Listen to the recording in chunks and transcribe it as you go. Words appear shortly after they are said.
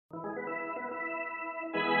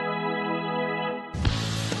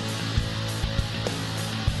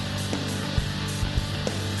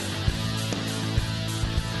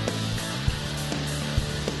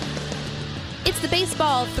the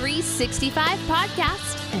Baseball 365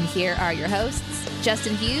 podcast, and here are your hosts,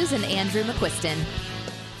 Justin Hughes and Andrew McQuiston.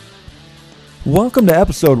 Welcome to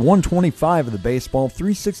episode 125 of the Baseball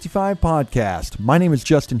 365 podcast. My name is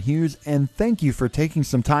Justin Hughes, and thank you for taking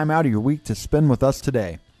some time out of your week to spend with us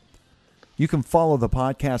today. You can follow the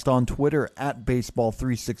podcast on Twitter at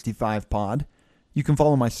Baseball365pod. You can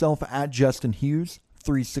follow myself at Justin Hughes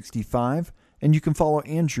 365, and you can follow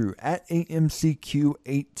Andrew at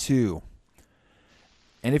AMCQ82.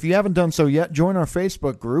 And if you haven't done so yet, join our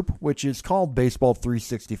Facebook group, which is called Baseball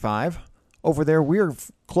 365. Over there, we're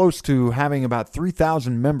close to having about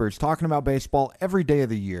 3,000 members talking about baseball every day of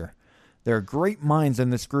the year. There are great minds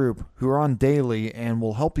in this group who are on daily and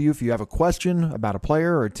will help you if you have a question about a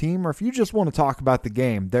player or a team, or if you just want to talk about the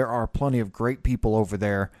game. There are plenty of great people over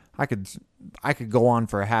there. I could go on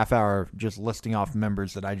for a half hour just listing off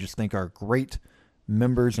members that I just think are great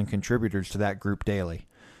members and contributors to that group daily.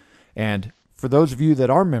 And for those of you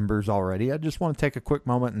that are members already, I just want to take a quick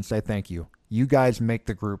moment and say thank you. You guys make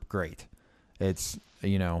the group great. It's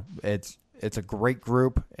a great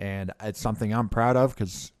group, and it's something I'm proud of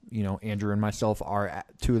because, Andrew and myself are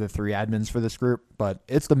two of the three admins for this group, but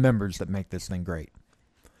it's the members that make this thing great.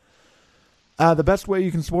 The best way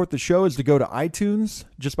you can support the show is to go to iTunes.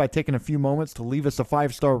 Just by taking a few moments to leave us a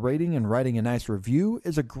 5-star rating and writing a nice review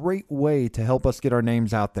is a great way to help us get our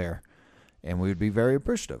names out there, and we would be very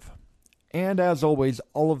appreciative. And as always,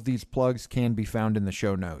 all of these plugs can be found in the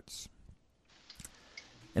show notes.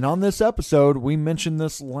 And on this episode, we mentioned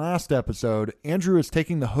this last episode, Andrew is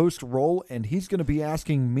taking the host role, and he's going to be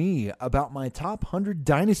asking me about my top 100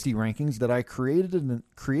 dynasty rankings that I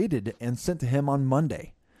created and sent to him on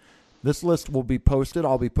Monday. This list will be posted.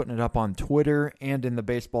 I'll be putting it up on Twitter and in the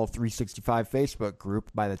Baseball 365 Facebook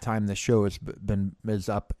group by the time the show is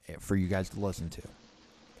up for you guys to listen to.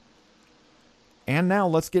 And now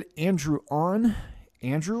let's get Andrew on.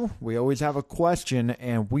 Andrew, we always have a question,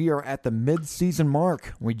 and we are at the mid-season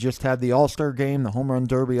mark. We just had the All-Star game, the Home Run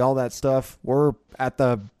Derby, all that stuff. We're at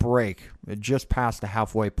the break. It just passed the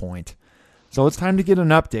halfway point. So it's time to get an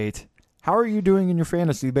update. How are you doing in your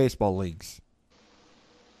fantasy baseball leagues?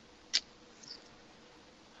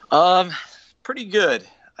 Pretty good,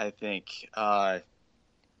 I think. I'm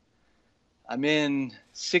in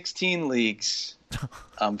 16 leagues.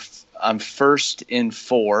 I'm first in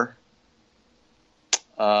 4.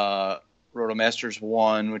 Rotomasters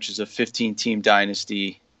 1, which is a 15-team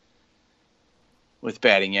dynasty with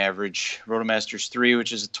batting average. Rotomasters 3,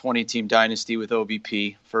 which is a 20-team dynasty with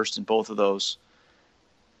OBP, first in both of those.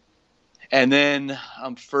 And then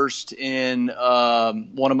I'm first in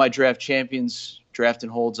one of my draft champions, draft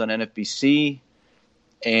and holds on NFBC,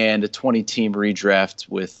 and a 20-team redraft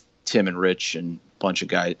with Tim and Rich and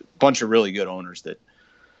a bunch of really good owners that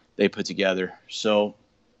they put together. So,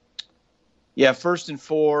 yeah, first in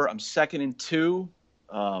 4. I'm second in 2.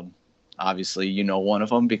 Obviously, one of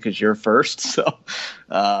them because you're first. So,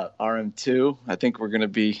 RM2. I think we're going to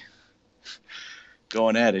be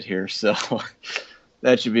going at it here. So,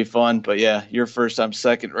 that should be fun. But, yeah, you're first. I'm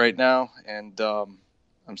second right now. And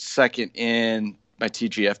I'm second in my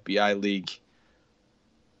TGFBI league.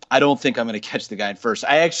 I don't think I'm going to catch the guy in first.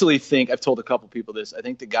 I actually think, I've told a couple people this, I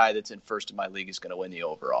think the guy that's in first in my league is going to win the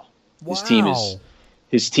overall. Wow.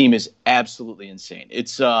 His team is absolutely insane.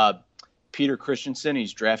 It's Peter Christensen.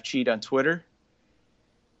 He's Draft Cheat on Twitter.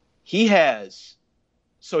 He's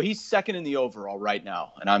second in the overall right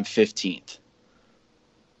now, and I'm 15th.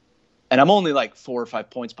 And I'm only like 4 or 5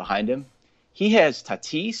 points behind him. He has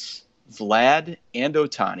Tatis, Vlad, and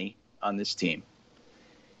Ohtani on this team.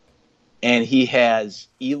 And he has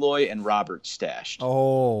Eloy and Robert stashed.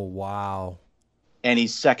 Oh, wow. And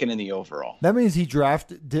he's second in the overall. That means he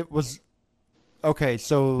okay,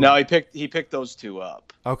 so no, he picked those two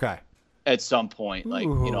up. Okay. At some point,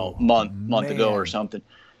 Ooh, month ago or something.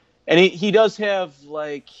 And he does have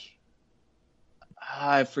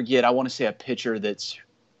I forget, I want to say a pitcher that's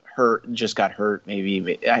just got hurt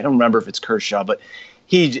maybe. I don't remember if it's Kershaw, but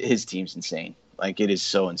his team's insane. It is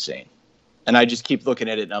so insane. And I just keep looking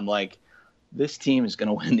at it and I'm like, this team is going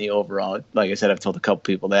to win the overall. Like I said, I've told a couple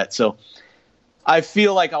people that. So I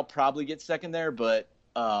feel like I'll probably get second there, but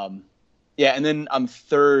yeah, and then I'm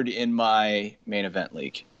third in my main event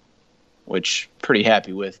league, which pretty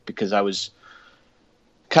happy with because I was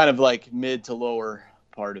kind of mid to lower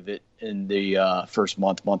part of it in the first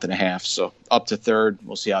month and a half. So up to third,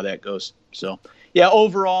 we'll see how that goes. So yeah,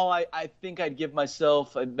 overall, I think I'd give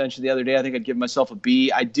myself, I mentioned the other day, I think I'd give myself a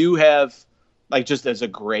B. I do have, just as a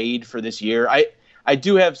grade for this year, I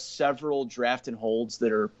do have several draft and holds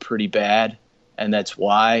that are pretty bad, and that's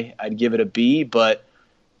why I'd give it a B. But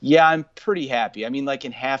yeah, I'm pretty happy. I mean,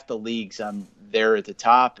 in half the leagues, I'm there at the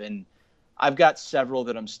top, and I've got several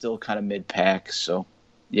that I'm still kind of mid-pack. So,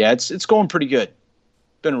 yeah, it's going pretty good.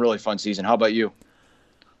 Been a really fun season. How about you?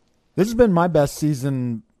 This has been my best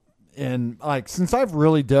season since I've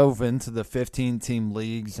really dove into the 15-team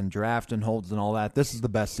leagues and draft and holds and all that. This is the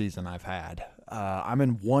best season I've had. I'm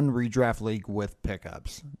in one redraft league with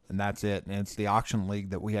pickups, and that's it. And it's the auction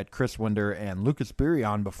league that we had Chris Winder and Lucas Beery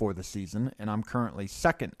on before the season, and I'm currently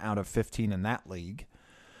second out of 15 in that league.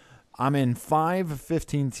 I'm in 5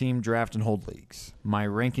 15-team draft and hold leagues. My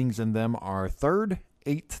rankings in them are 3rd,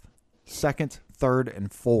 8th, 2nd, 3rd, and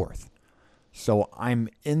 4th. So I'm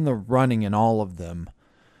in the running in all of them.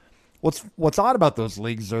 What's odd about those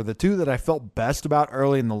leagues are the two that I felt best about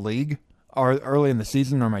early in the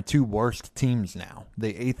season are my 2 worst teams now.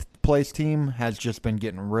 The 8th place team has just been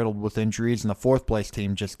getting riddled with injuries, and the 4th place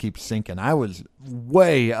team just keeps sinking. I was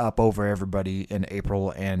way up over everybody in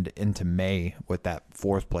April and into May with that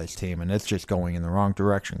 4th place team, and it's just going in the wrong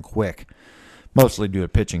direction quick, mostly due to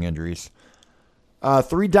pitching injuries.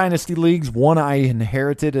 3 dynasty leagues. 1 I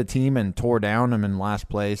inherited a team and tore down. I'm in last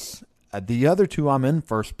place. The other 2 I'm in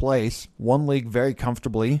first place. 1 league very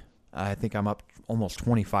comfortably. I think I'm up almost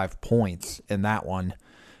 25 points in that one.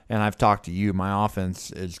 And I've talked to you. My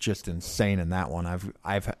offense is just insane in that one.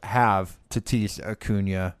 I've Tatis,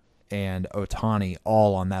 Acuna, and Ohtani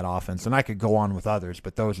all on that offense. And I could go on with others,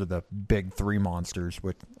 but those are the big 3 monsters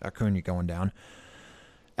with Acuna going down.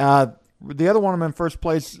 The other one I'm in first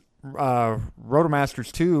place,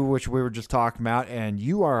 Rotomasters 2, which we were just talking about, and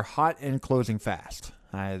you are hot and closing fast.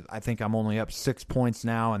 I think I'm only up 6 points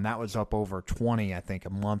now, and that was up over 20, I think, a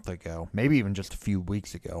month ago, maybe even just a few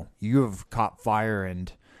weeks ago. You have caught fire,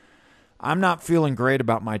 and I'm not feeling great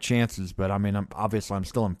about my chances, but I mean, obviously I'm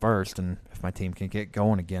still in first, and if my team can get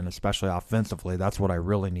going again, especially offensively, that's what I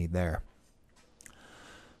really need there.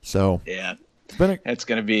 So yeah, it's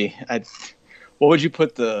going to be. What would you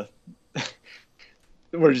put the?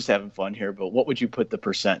 We're just having fun here, but what would you put the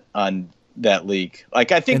percent on that league?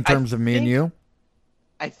 Like, I think in terms of me and you.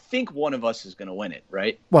 I think one of us is going to win it,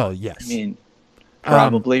 right? Well, yes. I mean,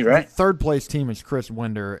 probably, right? The 3rd place team is Chris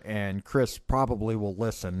Winder, and Chris probably will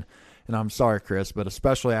listen. And I'm sorry, Chris, but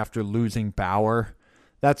especially after losing Bauer,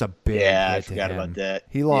 that's a big hit I to forgot him. about that.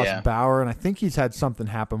 He lost Bauer, and I think he's had something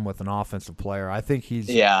happen with an offensive player. I think he's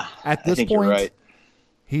at this point, you're right.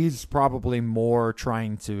 He's probably more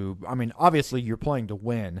trying to – I mean, obviously you're playing to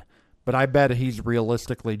win, but I bet he's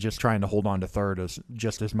realistically just trying to hold on to 3rd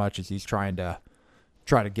just as much as he's trying to –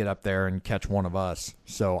 try to get up there and catch one of us.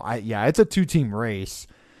 So, it's a 2-team race.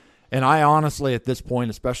 And I honestly, at this point,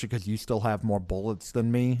 especially because you still have more bullets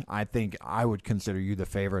than me, I think I would consider you the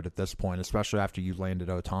favorite at this point, especially after you landed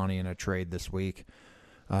Ohtani in a trade this week.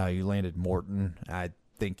 You landed Morton. I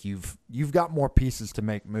think you've got more pieces to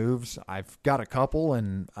make moves. I've got a couple,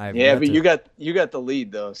 and but you got the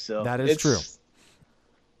lead, though. So that is true.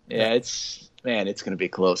 Yeah, it's going to be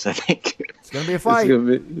close, I think. It's going to be a fight.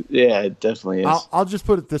 It definitely is. I'll just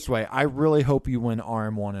put it this way. I really hope you win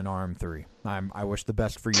RM1 and RM3. I wish the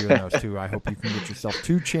best for you in those 2. I hope you can get yourself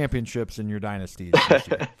 2 championships in your dynasties this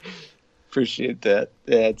year. Appreciate that.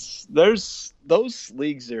 Yeah, those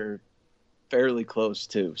leagues are fairly close,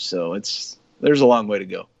 too. So there's a long way to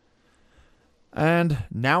go. And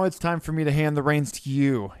now it's time for me to hand the reins to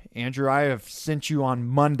you. Andrew, I have sent you on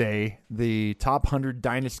Monday the top 100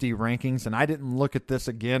 dynasty rankings, and I didn't look at this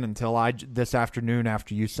again until this afternoon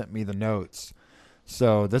after you sent me the notes.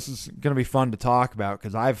 So this is going to be fun to talk about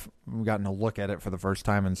because I've gotten to look at it for the first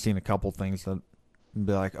time and seen a couple things that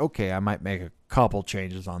be like, okay, I might make a couple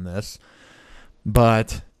changes on this.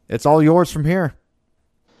 But it's all yours from here.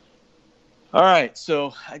 All right,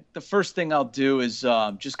 so the first thing I'll do is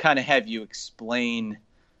just kind of have you explain,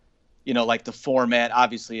 like the format.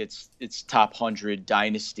 Obviously, it's top 100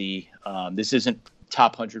 dynasty. This isn't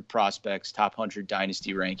top 100 prospects, top 100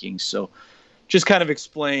 dynasty rankings. So just kind of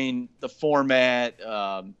explain the format,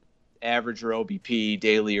 average or OBP,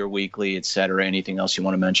 daily or weekly, et cetera. Anything else you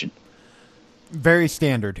want to mention? Very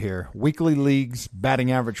standard here. Weekly leagues,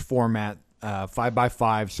 batting average format.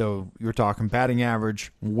 5x5, so you're talking batting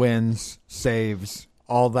average, wins, saves,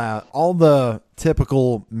 all that, all the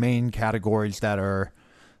typical main categories that are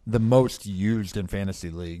the most used in fantasy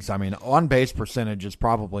leagues. I mean, on-base percentage is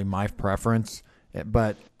probably my preference,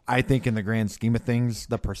 but I think in the grand scheme of things,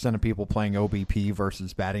 the percent of people playing OBP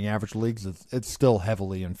versus batting average leagues, it's still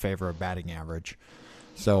heavily in favor of batting average.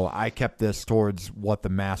 So I kept this towards what the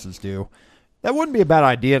masses do. That wouldn't be a bad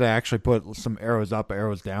idea to actually put some arrows up,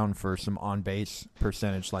 arrows down for some on-base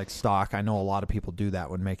percentage like stock. I know a lot of people do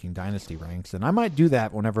that when making dynasty ranks, and I might do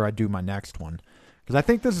that whenever I do my next one because I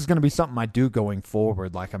think this is going to be something I do going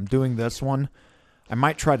forward. Like I'm doing this one. I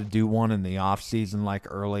might try to do one in the off season, like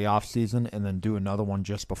early off season, and then do another one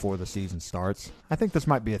just before the season starts. I think this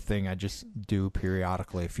might be a thing I just do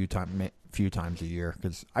periodically, a few times a year,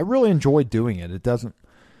 because I really enjoy doing it. It doesn't.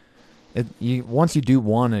 Once you do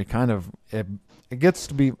one, it gets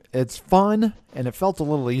to be, it's fun, and it felt a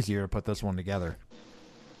little easier to put this one together.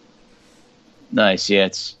 Nice, yeah.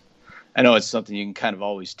 I know it's something you can kind of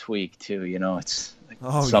always tweak too. It's like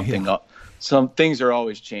something. Yeah. Some things are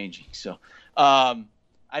always changing. So,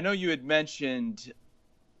 I know you had mentioned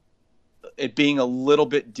it being a little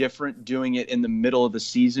bit different doing it in the middle of the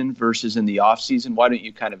season versus in the off season. Why don't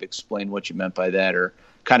you kind of explain what you meant by that, or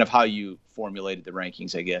kind of how you formulated the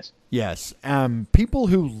rankings, I guess? Yes. People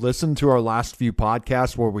who listened to our last few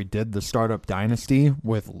podcasts where we did the Startup Dynasty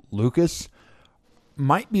with Lucas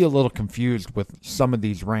might be a little confused with some of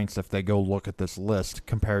these ranks if they go look at this list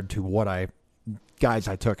compared to what guys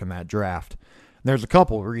I took in that draft. There's a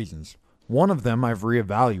couple of reasons. One of them I've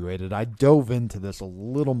reevaluated. I dove into this a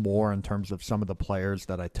little more in terms of some of the players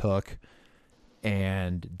that I took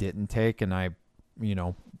and didn't take, and I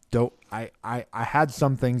had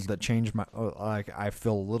some things that changed my I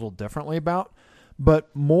feel a little differently about.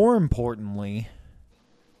 But more importantly,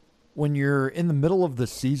 when you're in the middle of the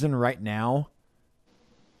season right now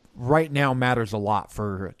matters a lot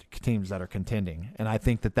for teams that are contending. And I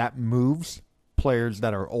think that moves players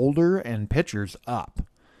that are older and pitchers up.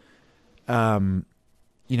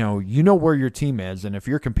 You know where your team is, and if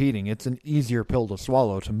you're competing, it's an easier pill to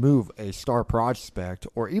swallow to move a star prospect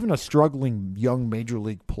or even a struggling young major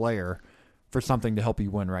league player for something to help you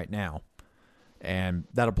win right now. And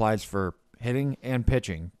that applies for hitting and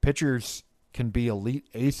pitching. Pitchers can be elite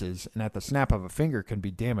aces, and at the snap of a finger can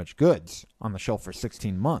be damaged goods on the shelf for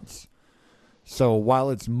 16 months. So while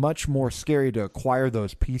it's much more scary to acquire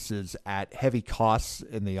those pieces at heavy costs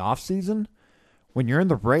in the offseason, when you're in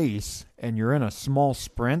the race and you're in a small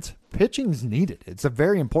sprint, pitching's needed. It's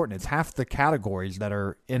very important. It's half the categories that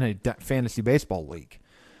are in a fantasy baseball league.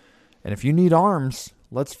 And if you need arms,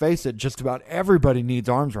 let's face it, just about everybody needs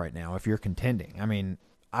arms right now if you're contending. I mean,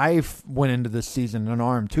 I went into this season an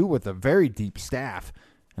arm too with a very deep staff,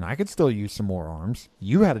 and I could still use some more arms.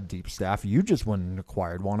 You had a deep staff. You just went and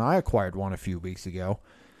acquired one. I acquired one a few weeks ago.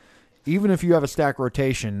 Even if you have a stack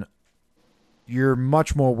rotation, you're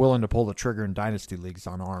much more willing to pull the trigger in dynasty leagues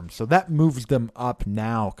on arms. So that moves them up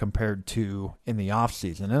now compared to in the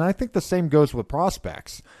offseason. And I think the same goes with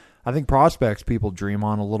prospects. I think prospects people dream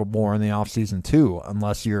on a little more in the offseason too,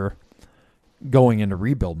 unless you're going into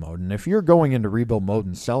rebuild mode. And if you're going into rebuild mode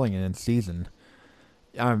and selling it in season,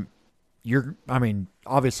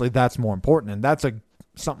 obviously that's more important. And that's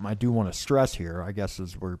something I do want to stress here, I guess,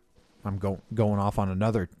 is I'm going off on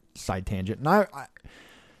another side tangent. And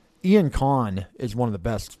Ian Kahn is one of the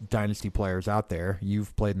best dynasty players out there.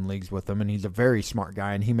 You've played in leagues with him, and he's a very smart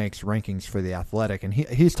guy, and he makes rankings for The Athletic. And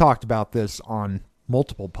he's talked about this on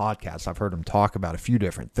multiple podcasts. I've heard him talk about a few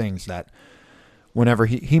different things that whenever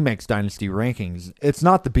he makes dynasty rankings, it's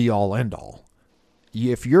not the be-all, end-all.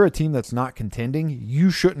 If you're a team that's not contending,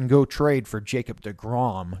 you shouldn't go trade for Jacob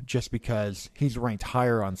deGrom just because he's ranked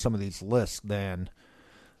higher on some of these lists than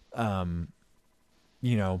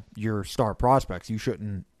your star prospects. You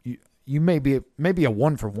shouldn't. You may be a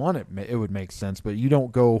 1-for-1. It would make sense, but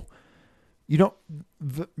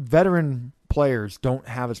veteran players don't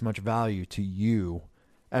have as much value to you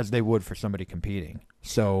as they would for somebody competing.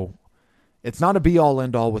 So it's not a be-all,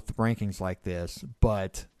 end-all with rankings like this,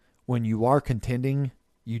 but when you are contending,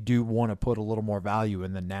 you do want to put a little more value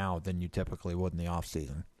in the now than you typically would in the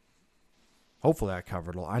offseason. Hopefully I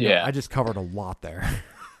covered a lot. I just covered a lot there.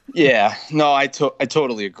 Yeah, no, I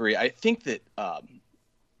totally agree. I think that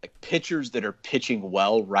like pitchers that are pitching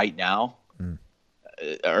well right now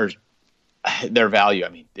are their value. I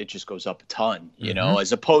mean, it just goes up a ton,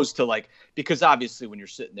 as opposed to because obviously when you're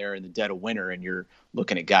sitting there in the dead of winter and you're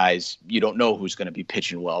looking at guys, you don't know who's going to be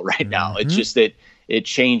pitching well right now. It's just that it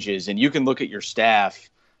changes, and you can look at your staff.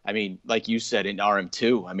 I mean, like you said in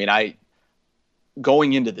RM2, I mean,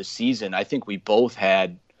 going into the season, I think we both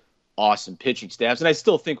had awesome pitching staffs, and I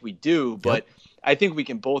still think we do, but I think we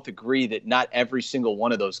can both agree that not every single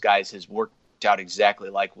one of those guys has worked out exactly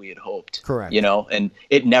like we had hoped. Correct. And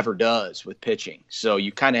it never does with pitching. So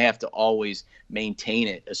you kind of have to always maintain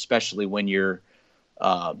it, especially when you're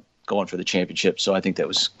going for the championship. So I think that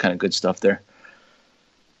was kind of good stuff there.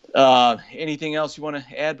 Anything else you want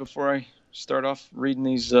to add before I start off reading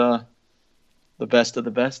these, the best of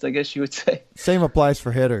the best, I guess you would say? Same applies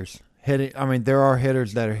for hitters. There are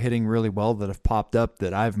hitters that are hitting really well that have popped up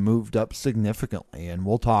that I've moved up significantly, and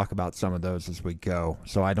we'll talk about some of those as we go.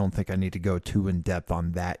 So I don't think I need to go too in depth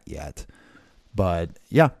on that yet. But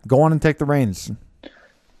yeah, go on and take the reins.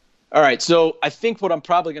 All right, so I think what I'm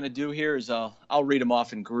probably going to do here is I'll read them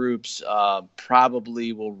off in groups.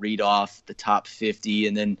 Probably we'll read off the top 50,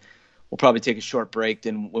 and then we'll probably take a short break.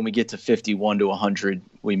 Then when we get to 51 to 100,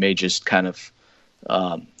 we may just kind of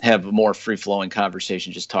have a more free-flowing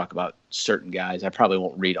conversation, just talk about certain guys. I probably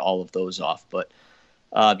won't read all of those off, but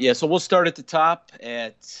so we'll start at the top.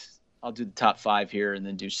 I'll do the top 5 here, and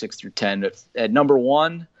then do 6 through 10. At number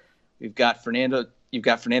 1, you've got Fernando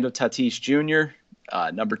Tatis Jr.,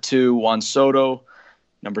 number 2, Juan Soto.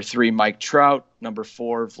 Number 3, Mike Trout. Number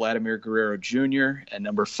 4, Vladimir Guerrero Jr. And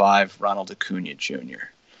number 5, Ronald Acuna Jr.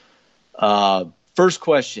 First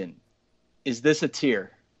question, is this a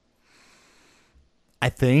tier? I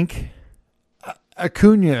think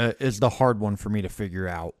Acuna is the hard one for me to figure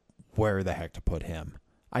out where the heck to put him.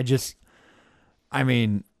 I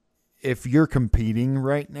mean, if you're competing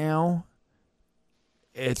right now,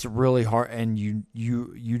 it's really hard, and you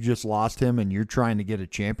just lost him and you're trying to get a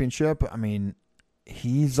championship. I mean,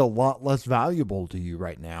 he's a lot less valuable to you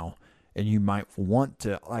right now, and you might want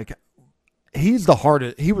to, like, he was the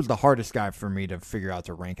hardest guy for me to figure out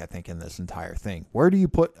to rank, I think, in this entire thing. Where do you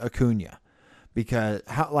put Acuna? Because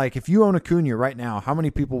if you own Acuna right now, how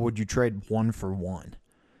many people would you trade 1 for 1?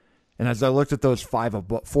 And as I looked at those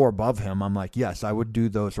 4 above him, I'm like, yes, I would do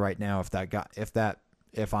those right now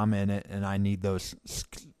if I'm in it and I need those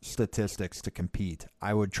statistics to compete.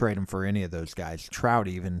 I would trade him for any of those guys. Trout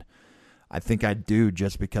even, I think I'd do,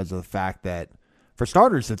 just because of the fact that, for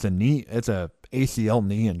starters, it's a ACL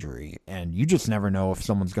knee injury, and you just never know if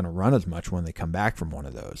someone's going to run as much when they come back from one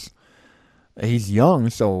of those. He's young,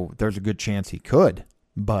 so there's a good chance he could.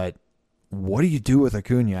 But what do you do with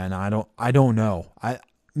Acuna? And I don't know.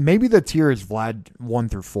 Maybe the tier is Vlad 1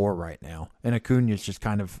 through 4 right now, and Acuna is just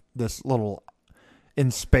kind of this little in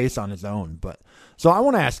space on his own. But so I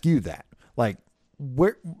want to ask you that, like,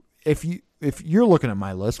 where, if you're looking at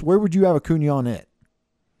my list, where would you have Acuna on it?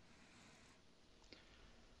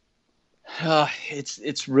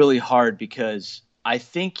 It's really hard, because I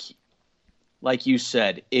think, like you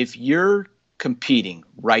said, if you're competing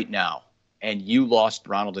right now and you lost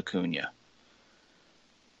Ronald Acuna,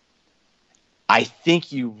 I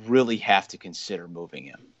think you really have to consider moving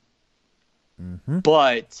him. Mm-hmm.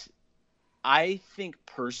 But I think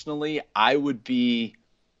personally, I would be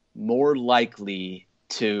more likely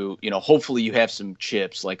to, hopefully you have some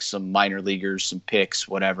chips, like some minor leaguers, some picks,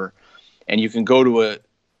 whatever, and you can go to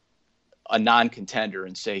a non-contender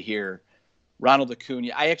and say, here, Ronald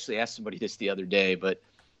Acuna. I actually asked somebody this the other day, but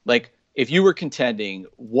like, if you were contending,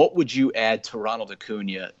 what would you add to Ronald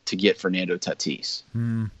Acuna to get Fernando Tatis?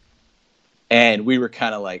 And we were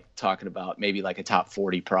kind of like talking about maybe like a top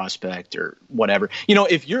 40 prospect or whatever.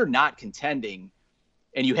 If you're not contending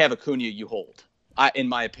and you have Acuna, you hold. In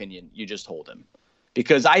my opinion, you just hold him,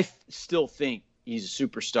 because I still think he's a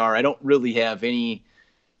superstar. I don't really have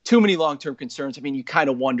too many long-term concerns. I mean, you kind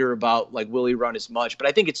of wonder about, like, will he run as much? But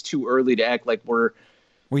I think it's too early to act like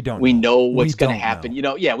we know what's going to happen.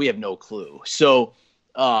 We have no clue. So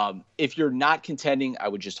if you're not contending, I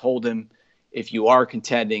would just hold him. If you are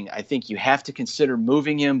contending, I think you have to consider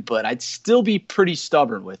moving him, but I'd still be pretty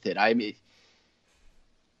stubborn with it. I mean,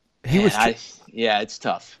 it's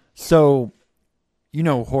tough. So,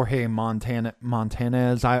 Jorge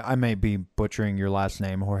Montanez, I may be butchering your last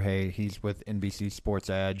name, Jorge. He's with NBC Sports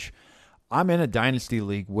Edge. I'm in a dynasty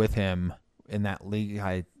league with him, in that league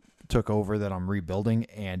I took over that I'm rebuilding,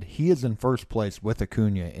 and he is in first place with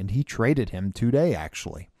Acuna, and he traded him today,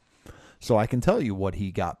 actually. So I can tell you what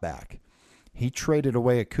he got back. He traded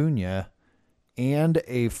away Acuna and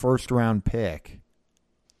a first-round pick.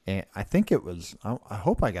 And I think it was, I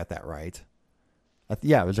hope I got that right.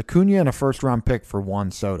 Yeah, it was Acuna and a first-round pick for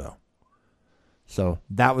Juan Soto. So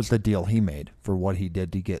that was the deal he made for what he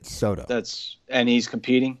did to get Soto. And he's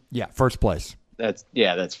competing? Yeah, first place. That's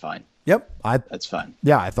fine. Yep. That's fine.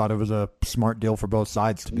 Yeah, I thought it was a smart deal for both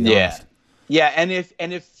sides, to be honest. Yeah, and if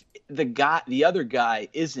the other guy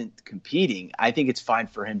isn't competing, I think it's fine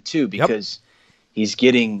for him too, because he's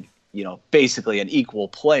getting, basically an equal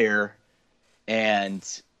player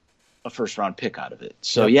and a first round pick out of it.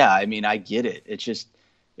 So I mean, I get it.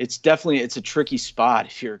 It's definitely a tricky spot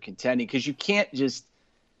if you're contending, because you can't just,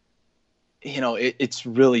 it's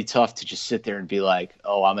really tough to just sit there and be like,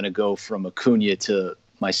 oh, I'm going to go from Acuna to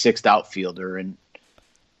my 6th outfielder. And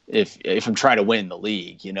if I'm trying to win the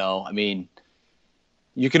league, I mean,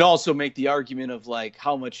 you can also make the argument of, like,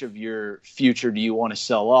 how much of your future do you want to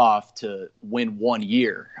sell off to win 1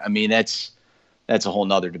 year? I mean, that's a whole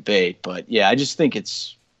nother debate. But yeah, I just think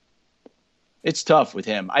it's tough with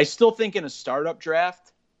him. I still think in a startup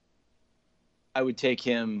draft, I would take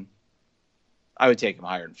him I would take him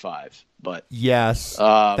higher than 5. But yes,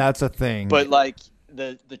 that's a thing. But like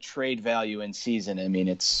the trade value in season, I mean,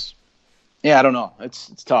 I don't know. It's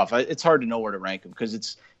tough. It's hard to know where to rank him because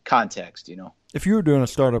it's context, If you were doing a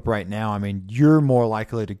startup right now, I mean, you're more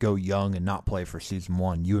likely to go young and not play for season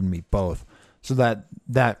 1. You and me both. So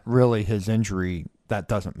that really, his injury, that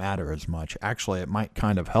doesn't matter as much. Actually, it might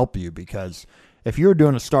kind of help you because if you're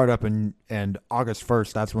doing a startup and August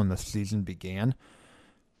 1st, that's when the season began,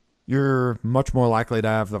 you're much more likely to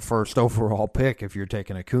have the first overall pick if you're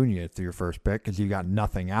taking Acuna to your first pick because you got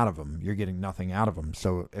nothing out of him. You're getting nothing out of him.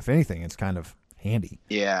 So if anything, it's kind of handy.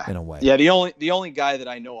 Yeah, in a way. Yeah, the only guy that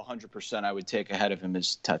I know 100% I would take ahead of him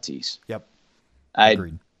is Tatis. Yep,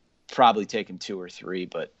 I'd probably take him 2 or 3,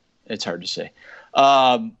 but it's hard to say.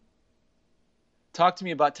 Talk to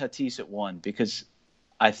me about Tatis at 1 because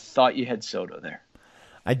I thought you had Soto there.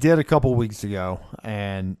 I did a couple weeks ago,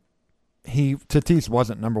 and Tatis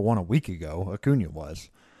wasn't number 1 a week ago. Acuna was.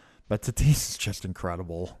 But Tatis is just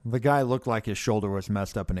incredible. The guy looked like his shoulder was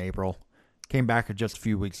messed up in April. Came back just a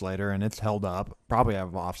few weeks later, and it's held up. Probably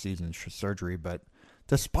have off-season surgery, but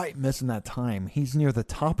despite missing that time, he's near the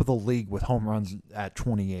top of the league with home runs at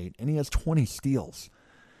 28, and he has 20 steals.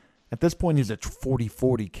 At this point, he's a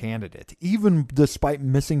 40-40 candidate. Even despite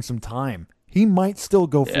missing some time, he might still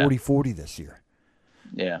go 40-40 this year.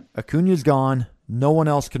 Yeah. Acuna's gone. No one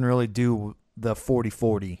else can really do the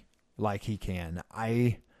 40-40 like he can.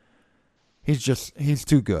 He's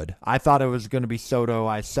too good. I thought it was going to be Soto.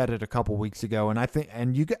 I said it a couple weeks ago,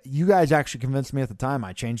 and you guys actually convinced me at the time.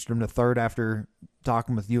 I changed him to 3rd after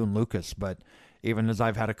talking with you and Lucas, but even as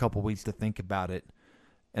I've had a couple weeks to think about it,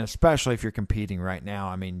 and especially if you're competing right now,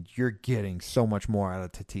 I mean, you're getting so much more out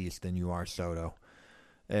of Tatis than you are Soto.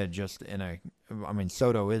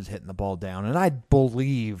 Soto is hitting the ball down, and I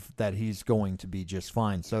believe that he's going to be just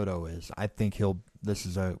fine. Soto is. I think this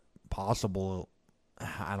is a possible,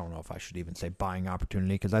 I don't know if I should even say buying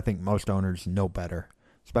opportunity, because I think most owners know better,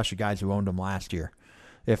 especially guys who owned him last year,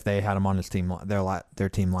 if they had him on his team, their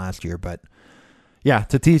team last year. But yeah,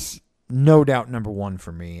 Tatis, no doubt number 1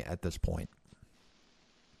 for me at this point.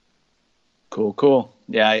 Cool.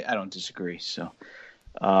 Yeah, I don't disagree. So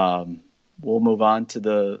we'll move on to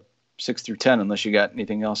the 6 through 10 unless you got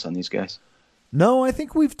anything else on these guys. No, I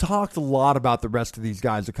think we've talked a lot about the rest of these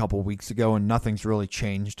guys a couple of weeks ago, and nothing's really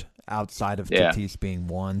changed outside of Tatis being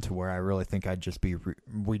 1 to where I really think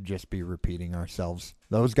we'd just be repeating ourselves.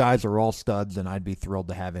 Those guys are all studs, and I'd be thrilled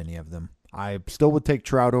to have any of them. I still would take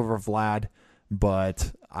Trout over Vlad,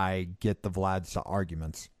 but I get the Vlad's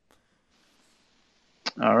arguments.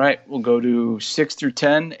 All right, we'll go to 6 through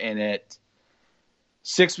 10, and at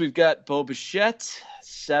 6 we've got Bo Bichette,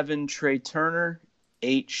 7 Trey Turner,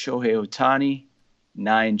 8 Shohei Ohtani,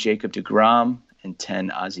 9 Jacob deGrom, and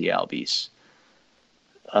 10 Ozzie Albies.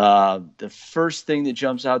 The first thing that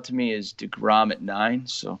jumps out to me is deGrom at 9,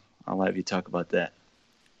 so I'll have you talk about that.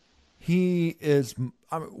 He is,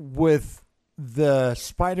 with the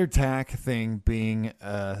spider tack thing being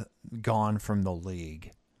gone from the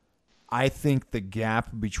league, I think the gap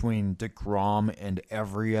between deGrom and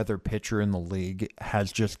every other pitcher in the league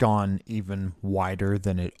has just gone even wider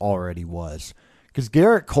than it already was. Because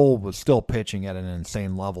Garrett Cole was still pitching at an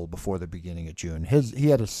insane level before the beginning of June. He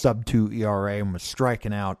had a sub-2 ERA and was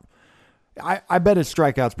striking out. I bet his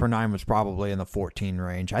strikeouts per 9 was probably in the 14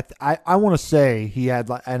 range. I want to say he had,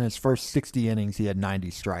 in his first 60 innings, he had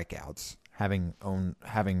 90 strikeouts, having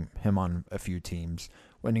him on a few teams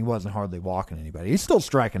when he wasn't hardly walking anybody. He's still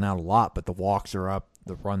striking out a lot, but the walks are up,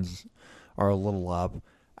 the runs are a little up.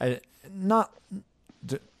 We'll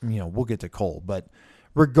get to Cole, but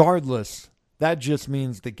regardless, that just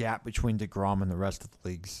means the gap between deGrom and the rest of the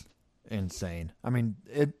league's insane. I mean,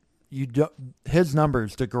 his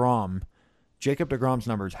numbers, Jacob deGrom's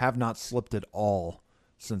numbers have not slipped at all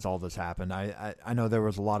since all this happened. I know there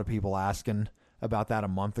was a lot of people asking about that a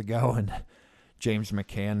month ago, and James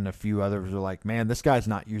McCann and a few others were like, man, this guy's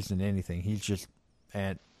not using anything. He's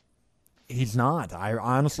not. I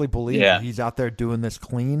honestly believe he's out there doing this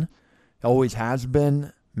clean. Always has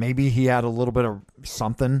been. Maybe he had a little bit of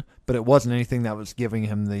something, but it wasn't anything that was giving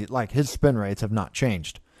him his spin rates have not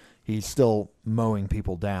changed. He's still mowing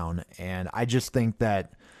people down. And I just think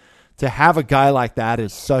that to have a guy like that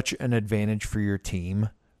is such an advantage for your team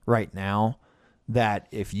right now that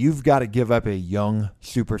if you've got to give up a young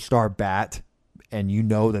superstar bat and you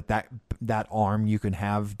know that arm you can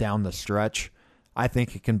have down the stretch, I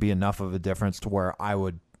think it can be enough of a difference to where I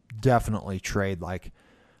would definitely trade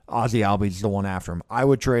Ozzie Albies the one after him. I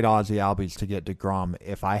would trade Ozzie Albies to get deGrom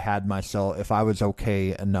if I was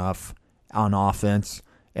okay enough on offense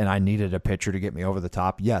and I needed a pitcher to get me over the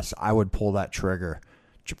top. Yes, I would pull that trigger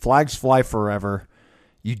flags fly forever.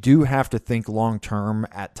 You do have to think long term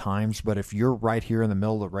at times, but if you're right here in the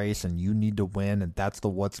middle of the race and you need to win, and that's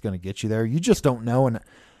what's going to get you there, you just don't know. And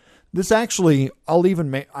this actually,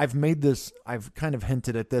 I've kind of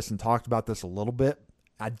hinted at this and talked about this a little bit.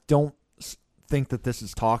 I don't think that this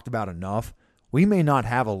is talked about enough. We may not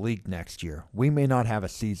have a league next year. We may not have a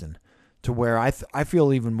season, to where I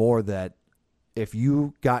feel even more that if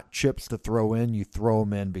you got chips to throw in, you throw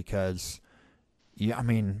them in, because,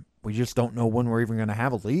 we just don't know when we're even going to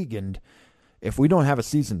have a league. And if we don't have a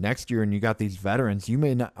season next year and you got these veterans, you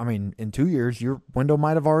may not, in 2 years, your window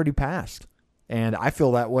might have already passed. And I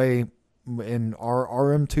feel that way in our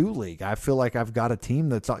RM2 league. I feel like I've got a team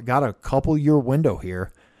that's got a couple-year window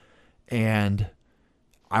here, and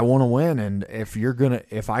I want to win. And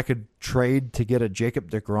if I could trade to get a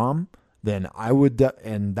Jacob deGrom, then I would,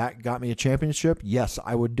 and that got me a championship, yes,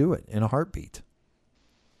 I would do it in a heartbeat.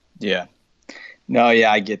 Yeah. No,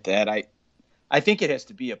 yeah, I get that. I think it has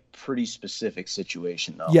to be a pretty specific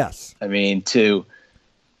situation, though. Yes. To,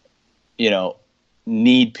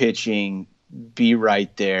 need pitching, be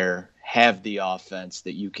right there, have the offense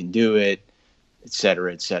that you can do it, et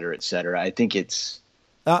cetera, et cetera, et cetera. I think it's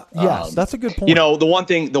yes, that's a good point.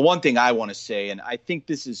 The one thing I want to say, and I think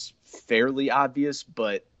this is fairly obvious,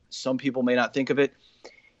 but some people may not think of it.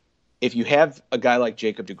 If you have a guy like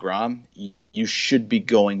Jacob deGrom, you should be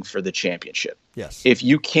going for the championship. Yes. If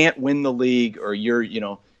you can't win the league, or you're,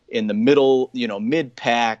 in the middle, mid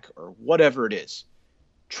pack or whatever it is,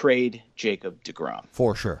 trade Jacob deGrom.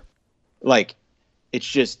 For sure. Like, it's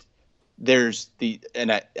just,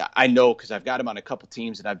 I know, because I've got him on a couple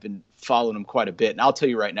teams and I've been following him quite a bit. And I'll tell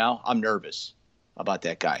you right now, I'm nervous about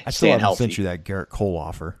that guy. I still haven't healthy. sent you that Garrett Cole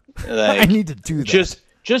offer. Like, I need to do that.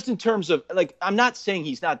 Just in terms of, like, I'm not saying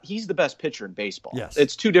he's the best pitcher in baseball. Yes.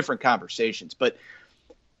 It's two different conversations, but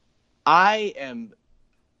I am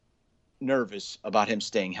nervous about him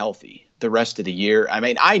staying healthy the rest of the year.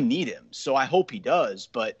 I need him, so I hope he does,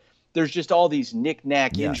 but there's just all these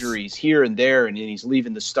knick-knack injuries here and there, and he's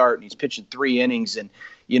leaving the start, and he's pitching 3 innings and,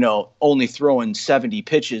 only throwing 70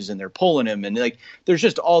 pitches, and they're pulling him. And, like, there's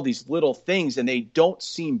just all these little things, and they don't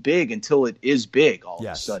seem big until it is big all of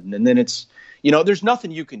a sudden. And then it's, there's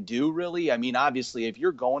nothing you can do, really. Obviously, if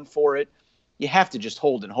you're going for it, you have to just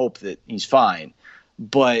hold and hope that he's fine.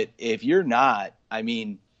 But if you're not,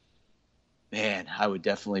 man, I would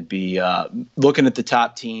definitely be looking at the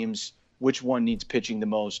top teams. Which one needs pitching the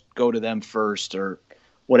most? Go to them first, or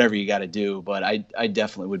whatever you got to do. But I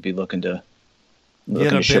definitely would be looking to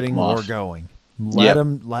get a bidding war going. Let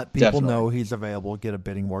people definitely know he's available. Get a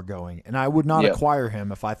bidding war going. And I would not acquire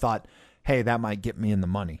him if I thought, hey, that might get me in the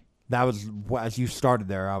money. That was, as you started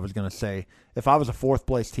there, I was going to say, if I was a fourth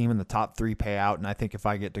place team in the top 3 payout, and I think if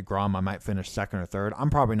I get deGrom, I might finish second or third, I'm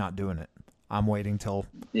probably not doing it. I'm waiting till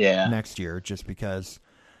next year, just because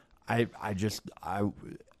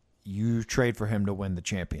you trade for him to win the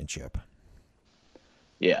championship.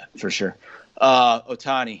 Yeah, for sure.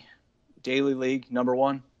 Ohtani, Daily League, number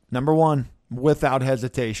 1? Number 1, without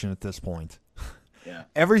hesitation at this point. Yeah.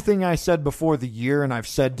 Everything I said before the year, and I've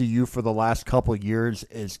said to you for the last couple of years,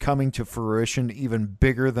 is coming to fruition even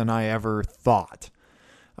bigger than I ever thought.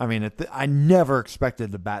 I never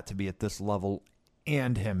expected the bat to be at this level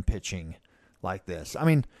and him pitching like this.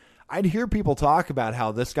 I'd hear people talk about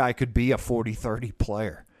how this guy could be a 40-30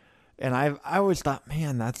 player. And I always thought,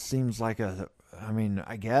 man, that seems like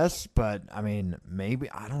I guess, but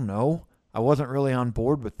maybe, I don't know. I wasn't really on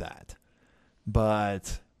board with that.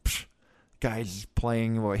 But guy's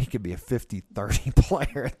playing, he could be a 50-30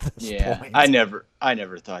 player at this point. I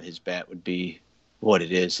never thought his bat would be what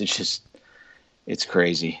it is. It's just, it's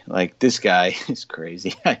crazy. Like, this guy is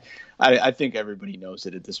crazy. I think everybody knows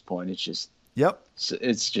it at this point. It's just,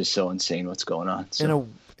 it's just so insane what's going on. So.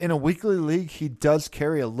 In a weekly league, he does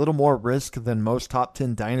carry a little more risk than most top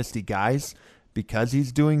 10 dynasty guys because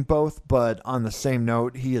he's doing both. But on the same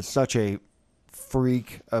note, he is such a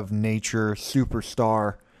freak of nature,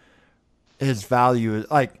 superstar. His value is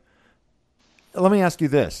let me ask you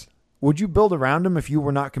this. Would you build around him if you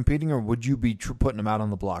were not competing, or would you be putting him out on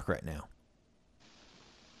the block right now?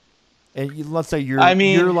 And let's say you're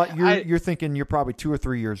thinking you're probably 2 or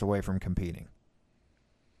 3 years away from competing.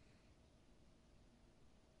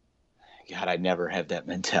 God, I never have that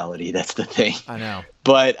mentality. That's the thing. I know.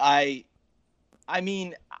 But I'd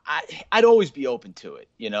always be open to it.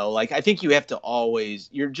 I think you have to always,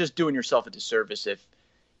 you're just doing yourself a disservice if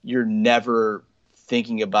you're never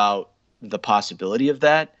thinking about the possibility of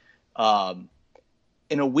that.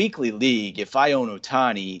 In a weekly league, if I own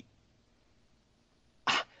Ohtani,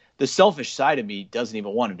 the selfish side of me doesn't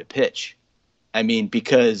even want him to pitch.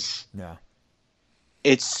 Because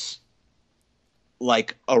it's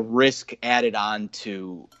like a risk added on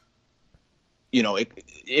to,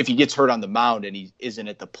 if he gets hurt on the mound and he isn't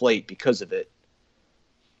at the plate because of it,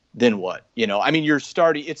 then what? You're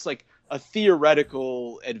starting, it's like a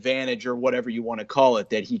theoretical advantage or whatever you want to call it,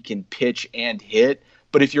 that he can pitch and hit.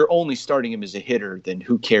 But if you're only starting him as a hitter, then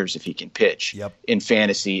who cares if he can pitch in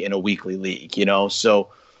fantasy in a weekly league, So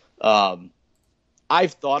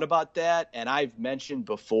I've thought about that, and I've mentioned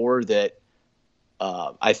before that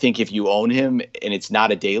I think if you own him and it's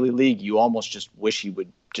not a daily league, you almost just wish he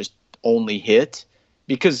would just only hit,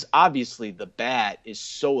 because obviously the bat is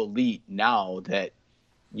so elite now that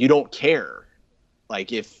you don't care,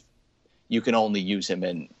 like, if you can only use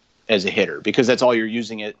him as a hitter, because that's all you're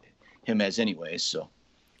using him as anyways. So,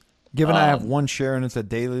 given I have one share and it's a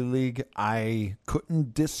daily league, I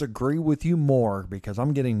couldn't disagree with you more, because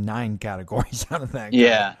I'm getting 9 categories out of that guy.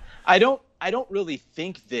 Yeah, I don't really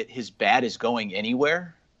think that his bat is going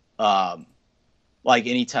anywhere, like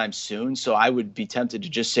anytime soon. So I would be tempted to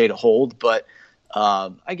just say to hold, but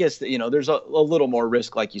I guess that, there's a little more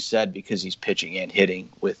risk, like you said, because he's pitching and hitting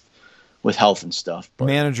with health and stuff. But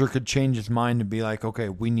manager could change his mind and be like, okay,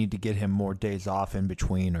 we need to get him more days off in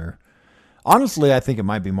between. Or honestly, I think it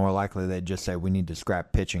might be more likely they'd just say we need to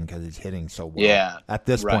scrap pitching because he's hitting so well at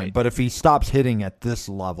this point. But if he stops hitting at this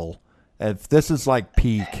level, if this is like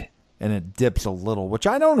peak and it dips a little, which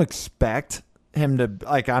I don't expect him to,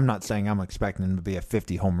 like, I'm not saying I'm expecting him to be a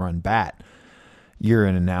 50 home run bat year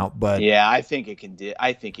in and out, but yeah, I think it can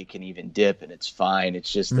I think it can even dip, and it's fine.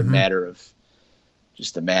 It's just a matter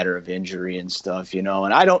of injury and stuff, And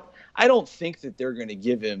I don't think that they're going to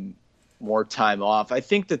give him more time off. I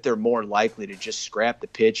think that they're more likely to just scrap the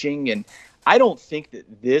pitching, and I don't think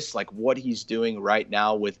that this, like what he's doing right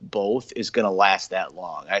now with both, is going to last that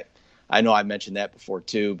long. I know I mentioned that before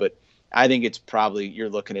too, but I think it's probably, you're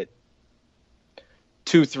looking at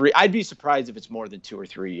 2-3. I'd be surprised if it's more than 2 or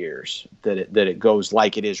 3 years that it goes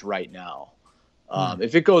like it is right now.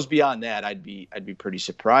 If it goes beyond that, I'd be pretty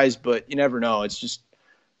surprised, but you never know. It's just,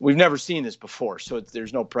 we've never seen this before, so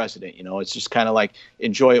there's no precedent. It's just kind of like,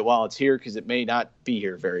 enjoy it while it's here, because it may not be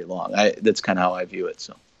here very long. That's kind of how I view it.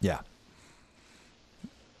 So yeah.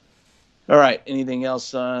 All right. Anything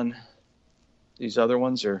else on these other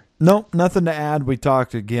ones, or? No, nothing to add. We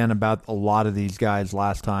talked again about a lot of these guys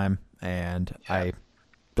last time, and I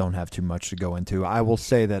don't have too much to go into. I will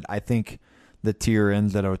say that I think the tier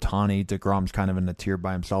ends at Ohtani. DeGrom's kind of in the tier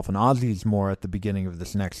by himself, and Ozzy's more at the beginning of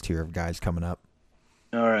this next tier of guys coming up.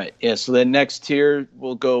 All right. Yeah, so the next tier,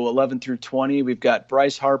 we'll go 11 through 20. We've got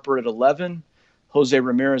Bryce Harper at 11, Jose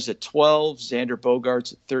Ramirez at 12, Xander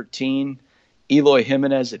Bogaerts at 13, Eloy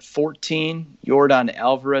Jimenez at 14, Yordan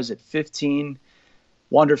Alvarez at 15,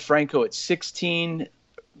 Wander Franco at 16,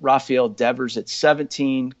 Rafael Devers at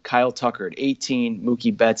 17, Kyle Tucker at 18,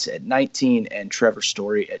 Mookie Betts at 19, and Trevor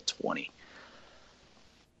Story at 20.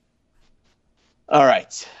 All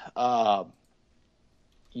right.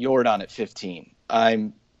 Yordan at 15.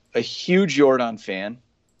 I'm a huge Yordan fan.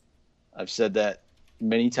 I've said that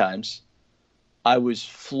many times. I was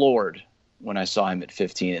floored when I saw him at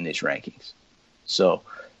 15 in these rankings. So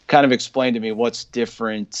kind of explain to me what's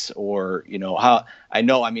different, or, how I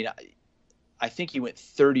know, I think he went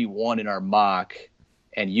 31 in our mock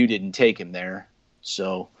and you didn't take him there.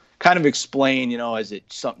 So kind of explain, has it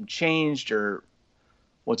something changed, or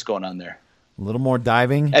what's going on there? A little more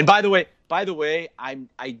diving. And by the way,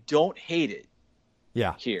 I don't hate it.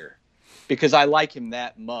 Yeah. Here, because I like him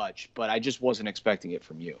that much, but I just wasn't expecting it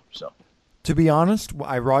from you. So, to be honest,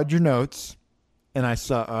 I read your notes, and I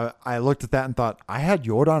saw. I looked at that and thought, I had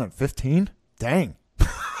Yordan at 15. Dang.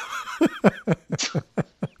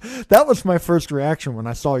 That was my first reaction when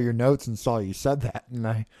I saw your notes and saw you said that, and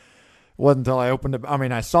I wasn't until I opened up.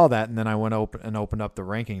 I saw that, and then I went opened up the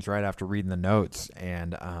rankings right after reading the notes,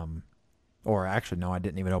 and or actually, no, I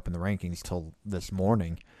didn't even open the rankings till this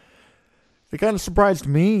morning. It kind of surprised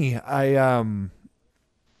me. So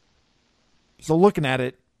looking at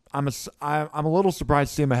it, I'm a little surprised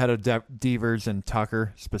to see him ahead of Devers and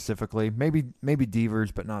Tucker specifically. Maybe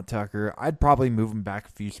Devers, but not Tucker. I'd probably move him back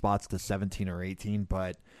a few spots to 17 or 18.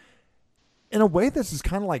 But in a way, this is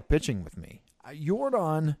kind of like pitching with me.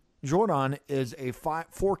 Jordan is a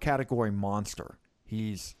 4 category monster.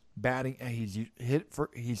 He's batting.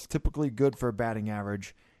 He's typically good for a batting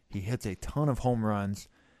average. He hits a ton of home runs.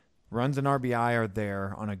 Runs and RBI are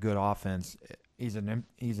there on a good offense. He's an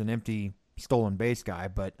empty stolen base guy,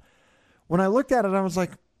 but when I looked at it, I was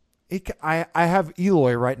like, I have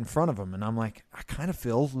Eloy right in front of him, and I'm like, I kind of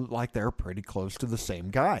feel like they're pretty close to the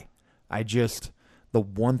same guy. The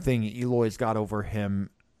one thing Eloy's got over him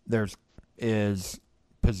is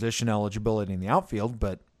position eligibility in the outfield,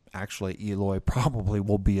 but actually Eloy probably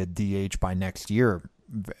will be a DH by next year.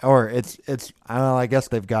 Or it's I don't know, I guess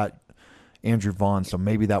they've got Andrew Vaughn, so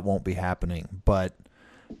maybe that won't be happening. But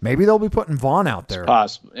maybe they'll be putting Vaughn out there. It's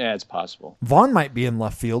possible. Yeah, it's possible. Vaughn might be in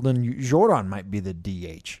left field and Jordan might be the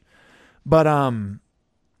DH. But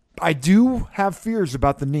I do have fears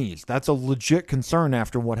about the knees. That's a legit concern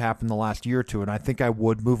after what happened the last year or two, and I think I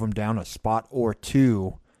would move him down a spot or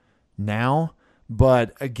two now.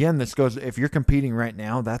 But again, this goes, if you're competing right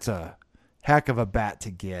now, that's a heck of a bat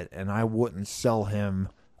to get, and I wouldn't sell him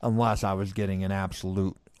unless I was getting an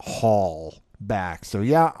absolute haul back. So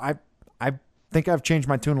yeah, I think I've changed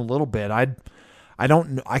my tune a little bit. I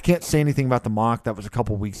can't say anything about the mock. That was a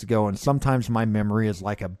couple weeks ago, and sometimes my memory is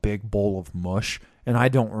like a big bowl of mush, and I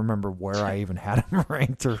don't remember where I even had him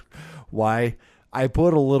ranked or why. I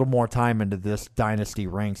put a little more time into this dynasty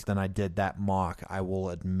ranks than I did that mock, I will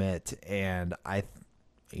admit. And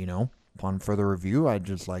upon further review, I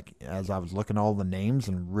just as I was looking at all the names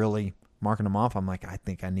and really marking them off, I'm like, I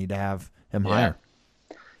think I need to have him higher.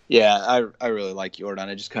 Yeah, I really like Jordan.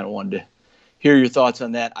 I just kind of wanted to hear your thoughts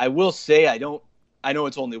on that. I will say I know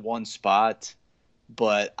it's only one spot,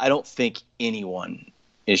 but I don't think anyone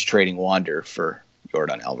is trading Wander for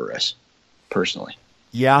Jordan Alvarez, personally.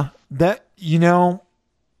 Yeah,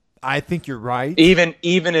 I think you're right. Even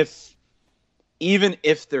if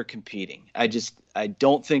they're competing, I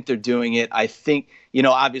don't think they're doing it. I think,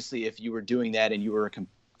 obviously if you were doing that and you were a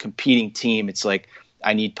competing team, it's like,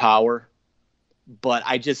 I need power, but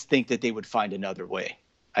I just think that they would find another way.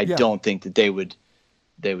 I don't think that they would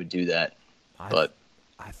do that.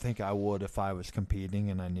 I think I would if I was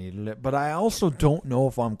competing and I needed it, but I also don't know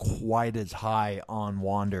if I'm quite as high on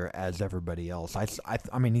Wander as everybody else.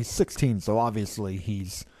 I mean, he's 16, so obviously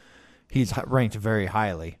he's ranked very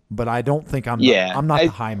highly, but I don't think I'm not the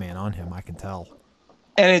high man on him. I can tell.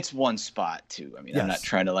 And it's one spot too. I mean, yes. I'm not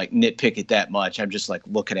trying to nitpick it that much. I'm just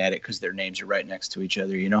looking at it because their names are right next to each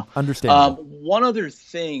other. Understandable. One other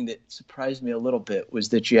thing that surprised me a little bit was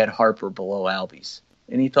that you had Harper below Albies.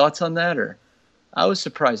 Any thoughts on that, or? I was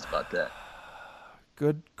surprised about that.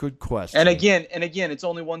 Good question. And again, it's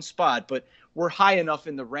only one spot, but we're high enough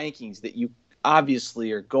in the rankings that you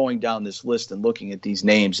obviously are going down this list and looking at these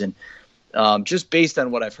names. And just based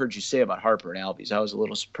on what I've heard you say about Harper and Albies, I was a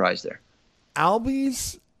little surprised there.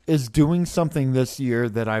 Albies is doing something this year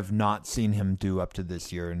that I've not seen him do up to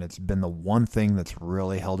this year, and it's been the one thing that's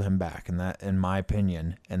really held him back, and that, in my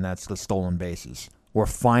opinion, and that's the stolen bases. We're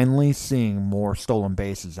finally seeing more stolen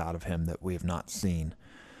bases out of him that we have not seen.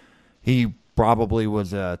 He probably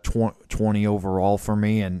was a 20 overall for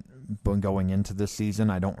me, and going into this season,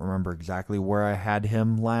 I don't remember exactly where I had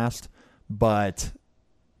him last, but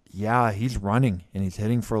yeah, he's running and he's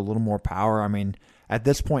hitting for a little more power. I mean, at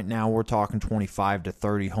this point now, we're talking 25 to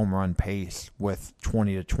 30 home run pace with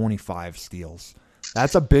 20 to 25 steals.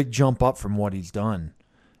 That's a big jump up from what he's done,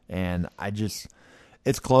 and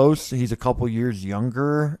it's close. He's a couple years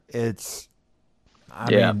younger. I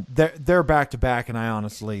mean, they're back to back, and I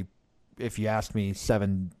honestly, if you asked me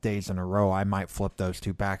 7 days in a row, I might flip those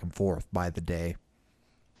two back and forth by the day.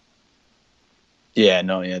 Yeah,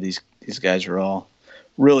 no, yeah, these guys are all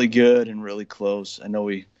really good and really close. I know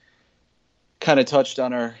we kind of touched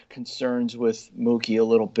on our concerns with Mookie a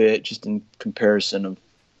little bit, just in comparison of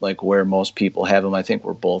where most people have him. I think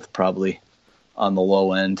we're both probably on the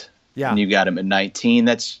low end. Yeah. And you got him at 19.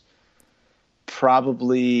 That's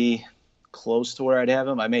probably close to where I'd have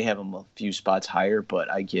him. I may have him a few spots higher, but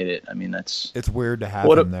I get it. I mean, it's weird to have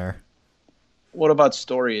him there. What about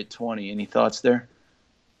Story at 20? Any thoughts there?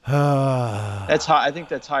 That's high. I think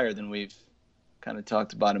that's higher than we've kind of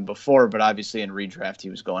talked about him before, but obviously in redraft he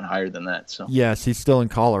was going higher than that. So yes, he's still in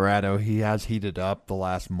Colorado. He has heated up the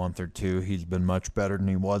last month or two. He's been much better than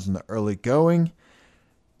he was in the early going.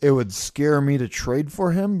 It would scare me to trade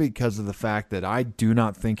for him because of the fact that I do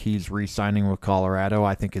not think he's re-signing with Colorado.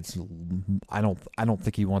 I think I don't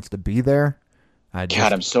think he wants to be there.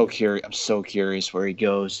 God, I'm so curious. I'm so curious where he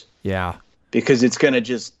goes. Yeah, because it's going to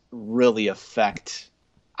just really affect.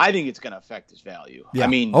 I think it's going to affect his value. Yeah. I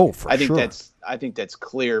mean, I think that's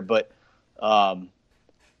clear. But not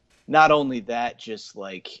only that, just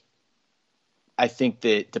I think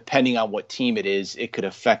that depending on what team it is, it could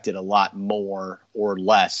affect it a lot more or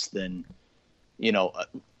less than,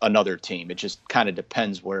 another team. It just kind of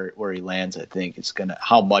depends where he lands. I think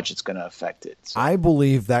how much it's going to affect it. So. I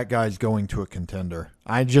believe that guy's going to a contender.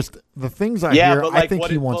 The things I hear, I think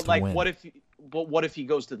he wants to win. What if he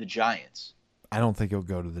goes to the Giants? I don't think he'll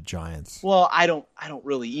go to the Giants. Well, I don't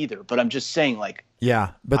really either, but I'm just saying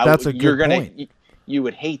yeah, but that's a good point. You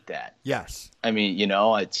would hate that. Yes. I mean,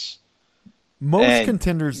 Most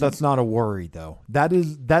contenders, that's not a worry, though. That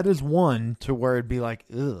is one to where it'd be like,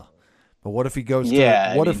 ugh. But what if he goes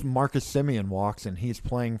if Marcus Semien walks and he's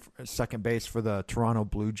playing second base for the Toronto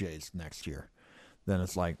Blue Jays next year? Then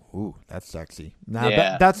it's like, ooh, that's sexy. Now,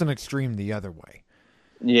 that's an extreme the other way.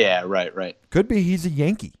 Yeah, right. Could be he's a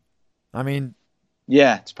Yankee. I mean,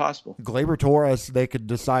 yeah, it's possible. Gleyber Torres, they could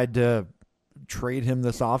decide to trade him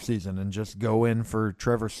this offseason and just go in for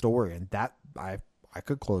Trevor Story. And that, I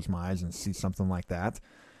could close my eyes and see something like that.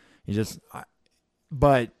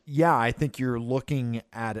 But yeah, I think you're looking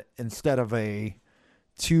at, instead of a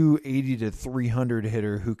 280 to 300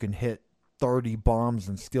 hitter who can hit 30 bombs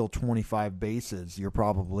and steal 25 bases, you're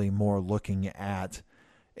probably more looking at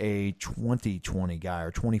a 20-20 guy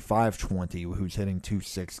or 25-20 who's hitting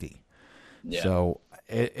 260. Yeah. So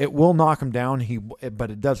it will knock him down. But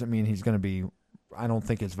it doesn't mean he's going to be. I don't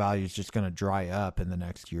think his value is just going to dry up in the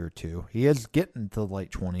next year or two. He is getting to the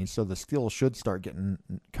late 20s, so the steal should start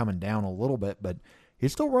coming down a little bit. But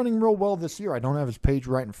he's still running real well this year. I don't have his page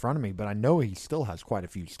right in front of me, but I know he still has quite a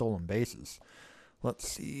few stolen bases. Let's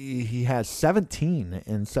see. He has 17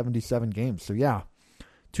 in 77 games. So yeah,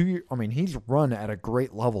 2 years. I mean, he's run at a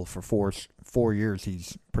great level for 4 years.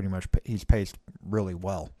 He's paced really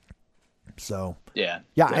well. So yeah,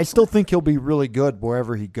 definitely. I still think he'll be really good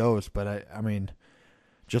wherever he goes. But I mean,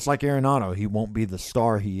 just like Arenado, he won't be the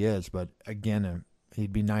star he is. But again,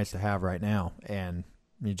 he'd be nice to have right now, and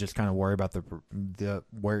you just kind of worry about the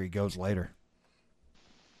where he goes later.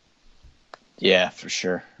 Yeah, for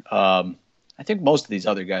sure. I think most of these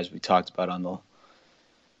other guys we talked about on the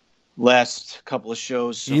last couple of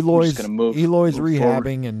shows. So Eloy's move rehabbing, forward.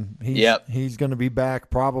 And he's going to be back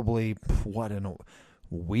probably in a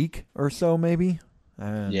week or so, maybe.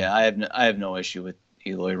 Yeah, I have no issue with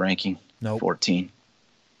Eloy ranking 14.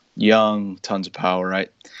 Young, tons of power,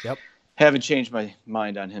 right? Yep. Haven't changed my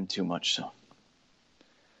mind on him too much. So,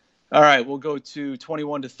 all right, we'll go to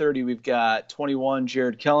 21 to 30. We've got 21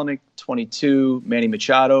 Jared Kelenic, 22 Manny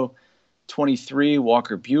Machado, 23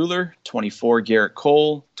 Walker Buehler, 24 Garrett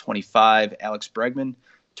Cole, 25 Alex Bregman,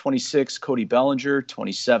 26 Cody Bellinger,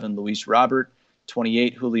 27 Luis Robert,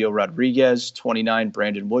 28 Julio Rodriguez, 29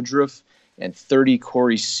 Brandon Woodruff, and 30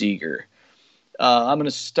 Corey Seager. I'm going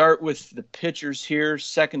to start with the pitchers here,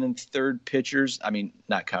 second and third pitchers. I mean,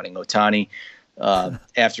 not counting Ohtani.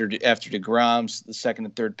 After DeGrom's, the second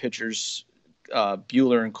and third pitchers,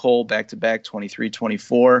 Buehler and Cole back-to-back,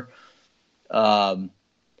 23-24.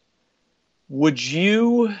 Would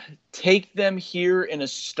you take them here in a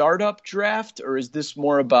startup draft, or is this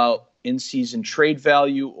more about in-season trade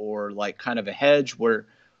value or like kind of a hedge?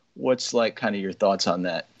 What's like kind of your thoughts on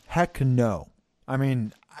that? Heck no. I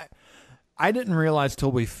mean, I didn't realize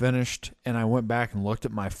till we finished, and I went back and looked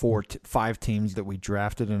at my 5 teams that we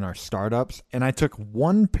drafted in our startups, and I took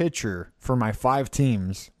one pitcher for my 5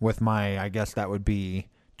 teams with my, I guess that would be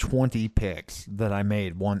 20 picks that I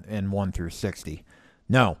made 1 through 60.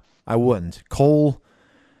 No, I wouldn't. Cole,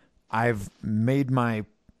 I made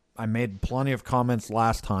plenty of comments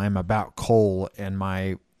last time about Cole and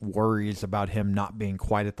my worries about him not being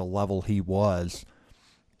quite at the level he was.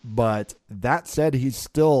 But that said, he's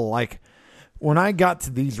still like, when I got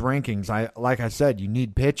to these rankings, like I said, you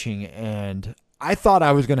need pitching, and I thought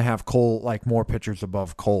I was going to have Cole, like more pitchers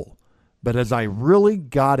above Cole. But as I really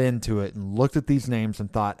got into it and looked at these names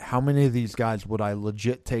and thought, how many of these guys would I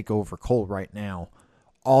legit take over Cole right now?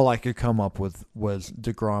 All I could come up with was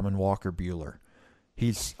DeGrom and Walker Buehler.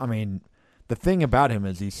 The thing about him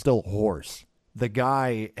is he's still a horse. The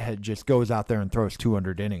guy just goes out there and throws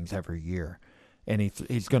 200 innings every year, and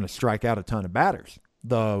he's going to strike out a ton of batters.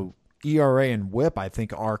 The ERA and WHIP, I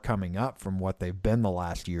think, are coming up from what they've been the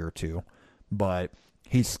last year or two, but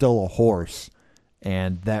he's still a horse,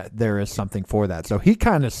 and that there is something for that. So he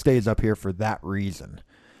kind of stays up here for that reason.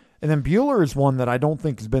 And then Buehler is one that I don't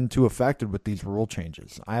think has been too affected with these rule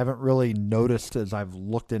changes. I haven't really noticed, as I've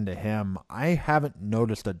looked into him, I haven't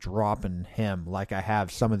noticed a drop in him like I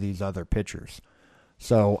have some of these other pitchers.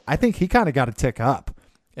 So I think he kind of got a tick up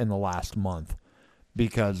in the last month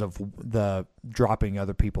because of the dropping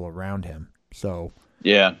other people around him. So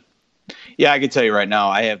yeah, I can tell you right now,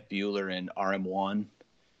 I have Buehler in RM1.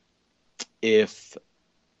 If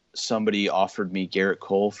somebody offered me Garrett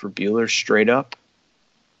Cole for Buehler straight up,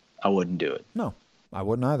 I wouldn't do it. No, I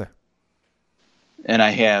wouldn't either. And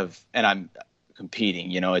I'm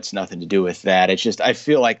competing, it's nothing to do with that. It's just, I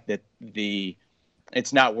feel like that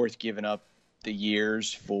it's not worth giving up the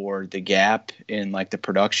years for the gap in like the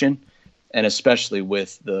production, and especially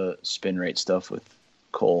with the spin rate stuff with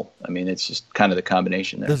Cole. I mean, it's just kind of the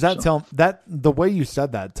combination there. Does that tell that the way you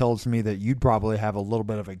said that tells me that you'd probably have a little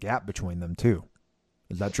bit of a gap between them too?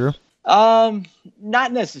 Is that true?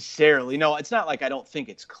 Not necessarily. No, it's not like I don't think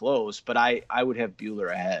it's close, but I would have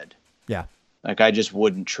Buehler ahead. Yeah. Like I just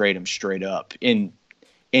wouldn't trade him straight up in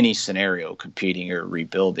any scenario, competing or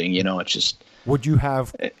rebuilding. It's just. Would you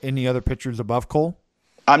have any other pitchers above Cole?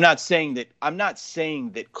 I'm not saying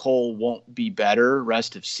that Cole won't be better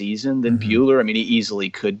rest of season than Buehler. I mean, he easily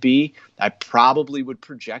could be. I probably would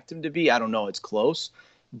project him to be. I don't know. It's close,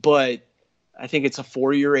 but I think it's a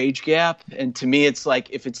 4-year age gap. And to me, it's like,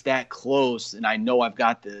 if it's that close and I know I've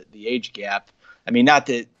got the age gap, I mean, not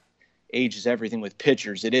that age is everything with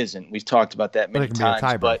pitchers. It isn't. We've talked about that many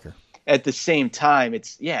times, but at the same time,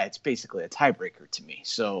 it's basically a tiebreaker to me.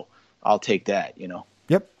 So I'll take that,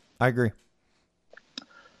 Yep. I agree.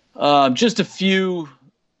 Just a few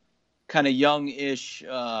kind of young-ish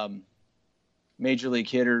major league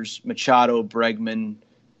hitters: Machado, Bregman,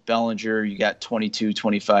 Bellinger. You got 22,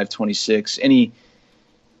 25, 26.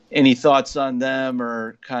 Any thoughts on them,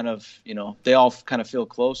 or kind of, they all kind of feel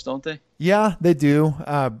close, don't they? Yeah, they do.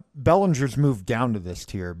 Bellinger's moved down to this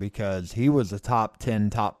tier because he was a top 10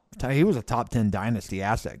 dynasty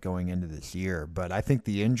asset going into this year, but I think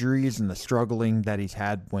the injuries and the struggling that he's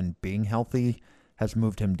had when being healthy has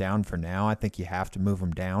moved him down for now. I think you have to move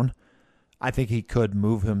him down. I think he could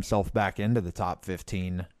move himself back into the top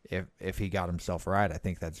 15 if he got himself right. I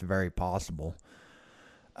think that's very possible.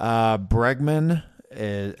 Bregman,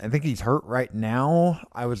 I think he's hurt right now.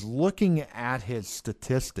 I was looking at his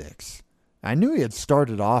statistics. I knew he had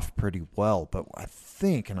started off pretty well, but I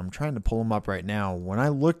think, and I'm trying to pull him up right now, when I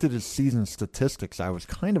looked at his season statistics, I was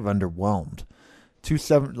kind of underwhelmed.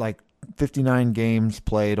 59 games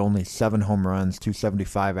played, only 7 home runs,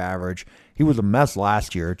 275 average. He was a mess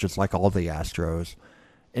last year, just like all the Astros.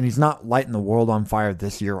 And he's not lighting the world on fire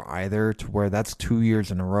this year either, to where that's 2 years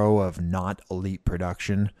in a row of not elite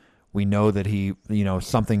production. We know that he,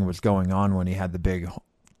 something was going on when he had the big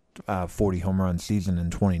 40 home run season in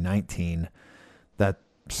 2019, that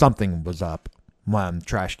something was up,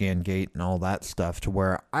 trash can gate and all that stuff, to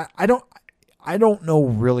where I don't know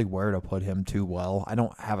really where to put him too well. I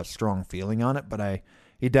don't have a strong feeling on it, but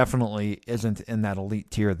he definitely isn't in that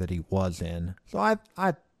elite tier that he was in. So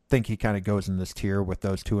I think he kind of goes in this tier with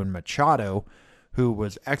those two. And Machado, who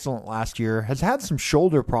was excellent last year, has had some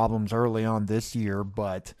shoulder problems early on this year,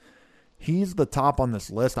 but he's the top on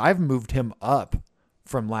this list. I've moved him up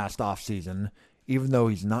from last offseason. Even though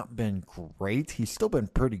he's not been great, he's still been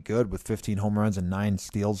pretty good with 15 home runs and 9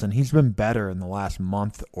 steals, and he's been better in the last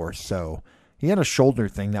month or so. He had a shoulder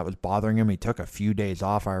thing that was bothering him. He took a few days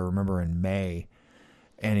off, I remember, in May,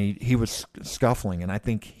 and he was scuffling, and I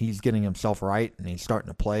think he's getting himself right, and he's starting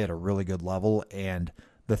to play at a really good level. And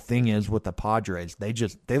the thing is, with the Padres,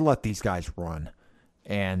 they let these guys run,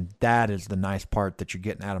 and that is the nice part that you're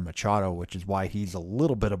getting out of Machado, which is why he's a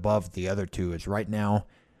little bit above the other two. Is right now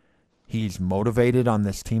he's motivated on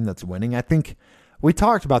this team that's winning. I think we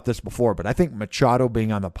talked about this before, but I think Machado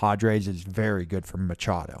being on the Padres is very good for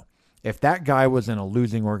Machado. If that guy was in a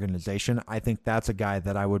losing organization, I think that's a guy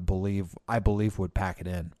that I believe would pack it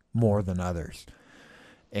in more than others.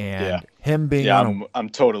 And him being I'm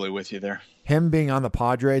totally with you there. Him being on the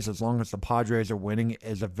Padres, as long as the Padres are winning,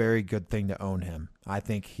 is a very good thing to own him. I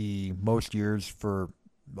think most years for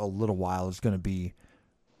a little while is going to be,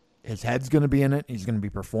 his head's going to be in it. He's going to be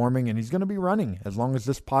performing, and he's going to be running as long as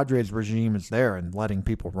this Padres regime is there and letting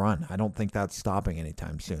people run. I don't think that's stopping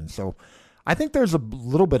anytime soon. So I think there's a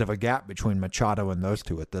little bit of a gap between Machado and those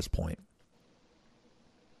two at this point.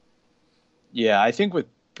 Yeah, I think with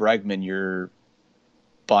Bregman, you're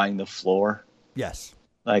buying the floor. Yes.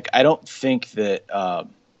 Like, I don't think the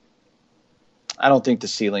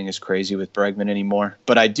ceiling is crazy with Bregman anymore,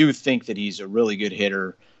 but I do think that he's a really good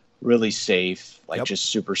hitter, really safe, just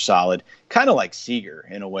super solid, kind of like Seager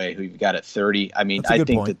in a way, who you've got at 30. I mean, I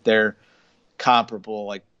think that they're comparable,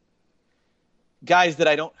 like guys that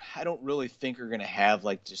I don't really think are going to have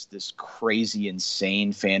like just this crazy,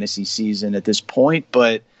 insane fantasy season at this point,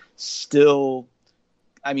 but still,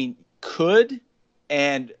 I mean, could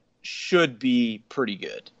and should be pretty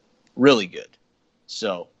good, really good.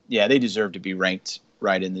 So yeah, they deserve to be ranked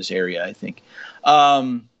right in this area, I think.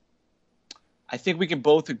 I think we can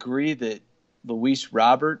both agree that Luis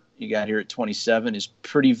Robert, you got here at 27, is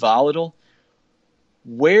pretty volatile.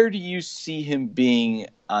 Where do you see him being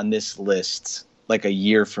on this list like a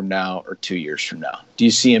year from now or 2 years from now? Do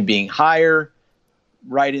you see him being higher,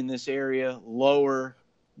 right in this area, lower?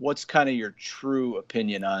 What's kind of your true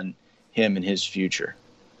opinion on him and his future?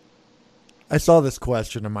 I saw this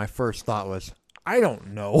question and my first thought was, I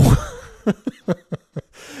don't know.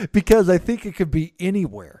 Because I think it could be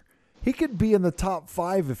anywhere. He could be in the top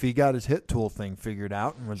 5 if he got his hit tool thing figured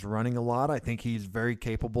out and was running a lot. I think he's very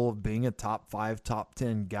capable of being a top 5, top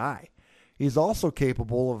 10 guy. He's also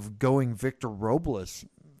capable of going Victor Robles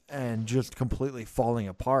and just completely falling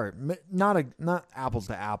apart. Not apples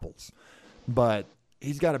to apples, but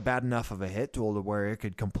he's got a bad enough of a hit tool to where it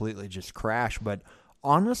could completely just crash. But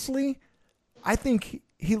honestly, I think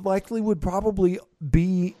he likely would probably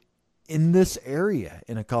be in this area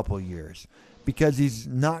in a couple of years because he's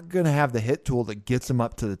not going to have the hit tool that gets him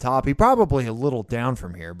up to the top. He probably a little down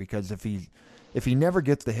from here because if he never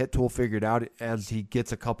gets the hit tool figured out as he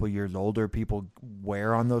gets a couple of years older, people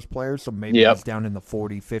wear on those players. So maybe he's down in the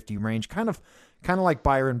 40, 50 range, kind of like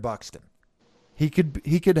Byron Buxton. He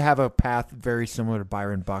could have a path very similar to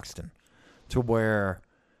Byron Buxton, to where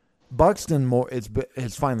Buxton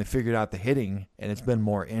has finally figured out the hitting, and it's been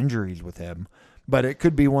more injuries with him. But it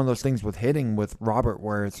could be one of those things with hitting with Robert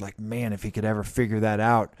where it's like, man, if he could ever figure that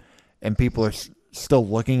out, and people are still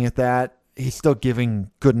looking at that, he's still giving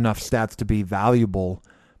good enough stats to be valuable.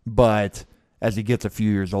 But as he gets a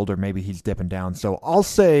few years older, maybe he's dipping down. So I'll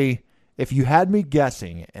say, if you had me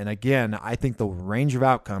guessing, and again, I think the range of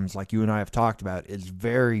outcomes, like you and I have talked about, is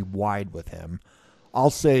very wide with him. I'll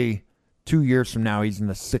say 2 years from now, he's in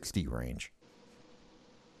the 60 range.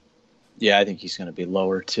 Yeah, I think he's going to be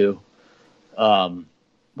lower too.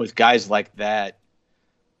 With guys like that,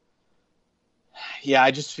 yeah,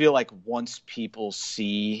 I just feel like once people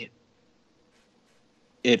see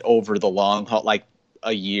it over the long haul, like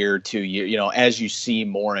a year, 2 years, as you see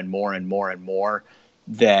more and more and more and more,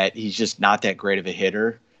 that he's just not that great of a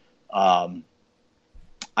hitter.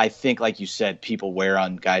 I think, like you said, people wear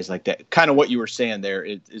on guys like that. Kind of what you were saying there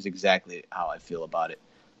is exactly how I feel about it.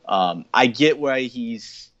 I get why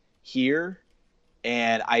he's here,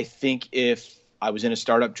 and I think if I was in a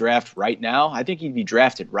startup draft right now, I think he'd be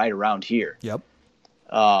drafted right around here. Yep.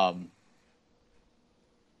 But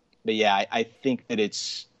yeah, I think that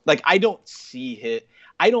it's like I don't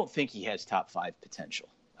think he has top 5 potential.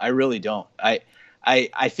 I really don't.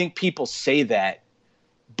 I think people say that,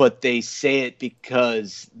 but they say it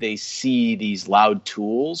because they see these loud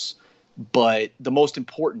tools. But the most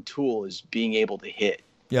important tool is being able to hit.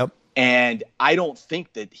 Yep. And I don't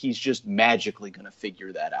think that he's just magically going to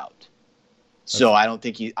figure that out. So I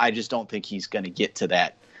just don't think he's going to get to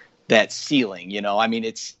that ceiling. I mean,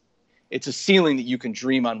 it's a ceiling that you can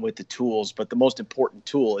dream on with the tools, but the most important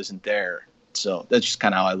tool isn't there. So that's just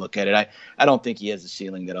kind of how I look at it. I don't think he has the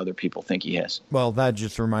ceiling that other people think he has. Well, that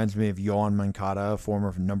just reminds me of Yohan Moncada, a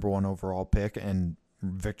former number 1 overall pick, and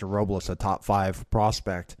Victor Robles, a top 5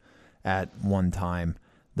 prospect at one time.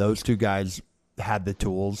 Those two guys had the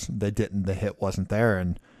tools. The hit wasn't there,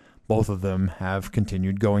 and both of them have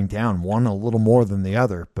continued going down. One a little more than the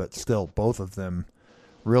other, but still both of them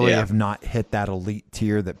really have not hit that elite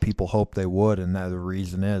tier that people hope they would, and the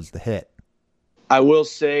reason is the hit. I will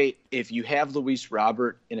say, if you have Luis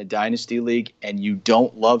Robert in a dynasty league and you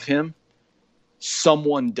don't love him,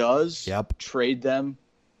 someone does. Yep. Trade him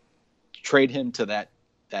to that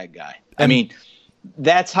guy. I mean,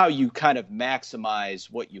 that's how you kind of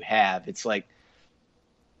maximize what you have. It's like,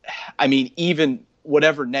 I mean, even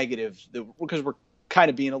whatever negative, because we're kind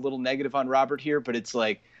of being a little negative on Robert here, but it's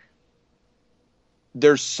like,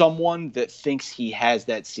 there's someone that thinks he has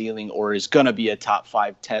that ceiling or is going to be a top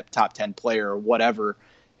 5, top 10 player or whatever.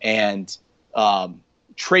 And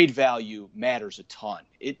trade value matters a ton.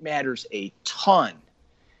 It matters a ton.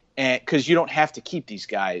 And because you don't have to keep these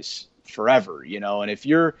guys forever, and if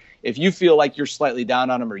you feel like you're slightly down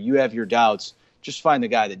on him or you have your doubts, just find the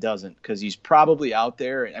guy that doesn't, because he's probably out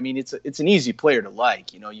there. I mean, it's an easy player to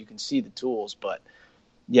like, you can see the tools, but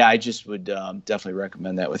yeah, I just would definitely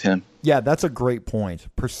recommend that with him. Yeah, that's a great point.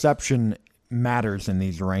 Perception matters in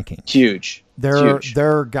these rankings. Huge. There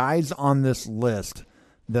are guys on this list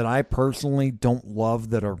that I personally don't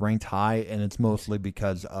love that are ranked high, and it's mostly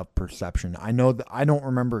because of perception. I know that I don't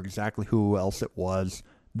remember exactly who else it was.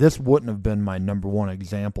 This wouldn't have been my number 1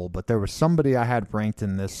 example, but there was somebody I had ranked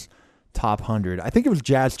in this top 100. I think it was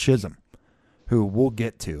Jazz Chisholm, who we'll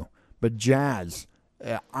get to. But Jazz,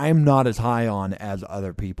 I'm not as high on as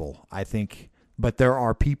other people, I think. But there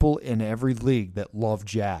are people in every league that love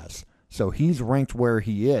Jazz. So he's ranked where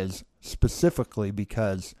he is specifically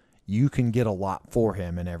because you can get a lot for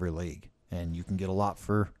him in every league. And you can get a lot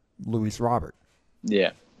for Luis Robert.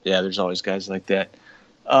 Yeah, there's always guys like that.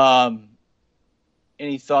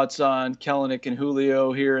 Any thoughts on Kelenic and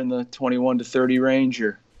Julio here in the 21 to 30 range?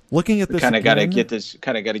 Or? Looking at we this kind of got to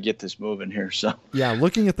again- get this moving here. So Yeah,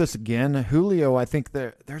 looking at this again, Julio, I think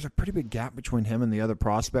there's a pretty big gap between him and the other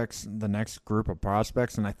prospects, the next group of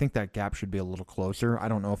prospects, and I think that gap should be a little closer. I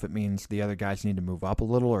don't know if it means the other guys need to move up a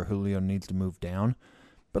little or Julio needs to move down,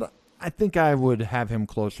 but I think I would have him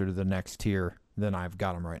closer to the next tier than I've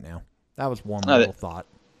got him right now. That was one little thought.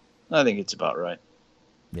 I think it's about right.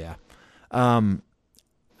 Yeah.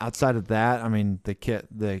 Outside of that, I mean,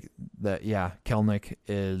 Kelnick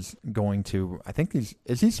is going to. I think is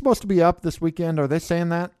he supposed to be up this weekend? Are they saying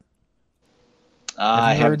that?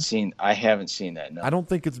 I haven't seen that. No. I don't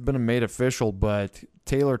think it's been made official, but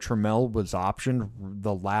Taylor Trammell was optioned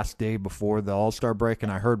the last day before the All-Star break,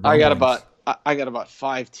 and I heard. I got about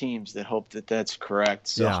 5 teams that hope that that's correct.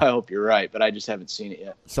 So yeah. I hope you're right, but I just haven't seen it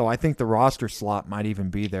yet. So I think the roster slot might even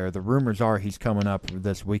be there. The rumors are he's coming up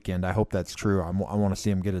this weekend. I hope that's true. I want to see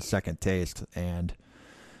him get his second taste, and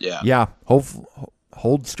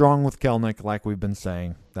hold strong with Kelnick, like we've been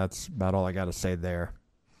saying. That's about all I got to say there.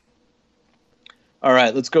 All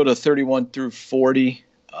right, let's go to 31 through 40.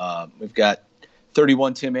 We've got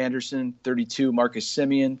 31 Tim Anderson, 32 Marcus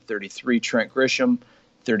Semien, 33 Trent Grisham,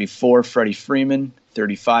 34 Freddie Freeman,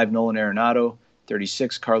 35 Nolan Arenado,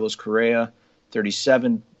 36 Carlos Correa,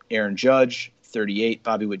 37 Aaron Judge, 38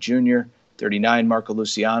 Bobby Witt Jr., 39 Marco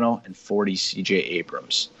Luciano, and 40 C.J.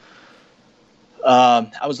 Abrams.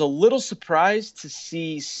 I was a little surprised to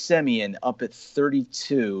see Semien up at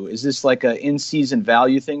 32. Is this like an in-season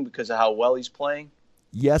value thing because of how well he's playing?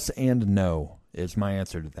 Yes and no is my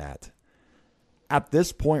answer to that. At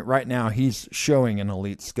this point right now, he's showing an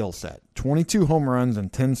elite skill set. 22 home runs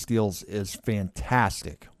and 10 steals is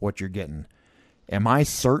fantastic, what you're getting. Am I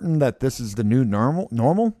certain that this is the new normal?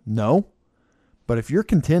 No. But if you're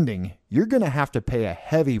contending, you're going to have to pay a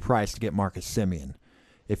heavy price to get Marcus Semien.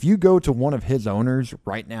 If you go to one of his owners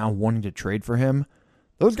right now wanting to trade for him,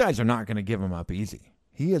 those guys are not going to give him up easy.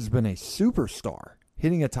 He has been a superstar,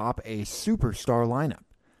 hitting atop a superstar lineup.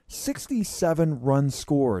 67 runs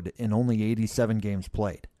scored in only 87 games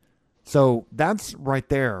played. So that's right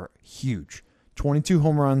there huge. 22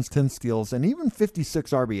 home runs, 10 steals, and even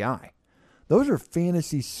 56 RBI. Those are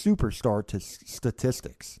fantasy superstar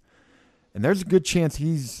statistics. And there's a good chance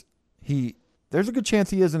he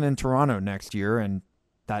isn't in Toronto next year, and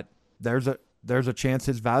that there's a chance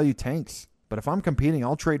his value tanks. But if I'm competing,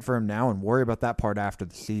 I'll trade for him now and worry about that part after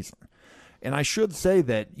the season. And I should say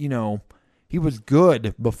that, he was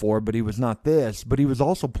good before, but he was not this. But he was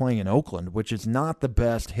also playing in Oakland, which is not the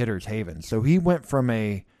best hitter's haven. So he went from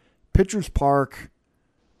a pitcher's park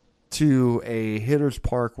to a hitter's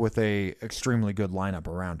park with a extremely good lineup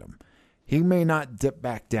around him. He may not dip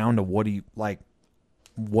back down to what he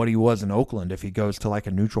was in Oakland if he goes to like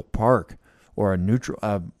a neutral park or a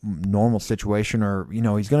normal situation, or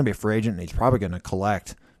he's going to be a free agent and he's probably going to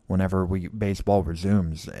collect whenever baseball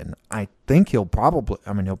resumes. And I think he'll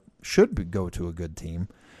should go to a good team.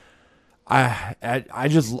 I've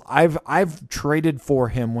traded for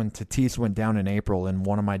him when Tatis went down in April in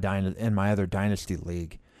one of my other dynasty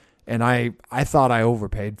league, and I thought I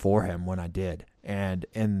overpaid for him when I did, and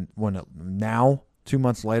now 2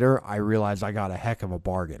 months later I realized I got a heck of a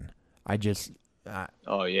bargain.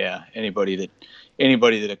 Oh yeah, anybody that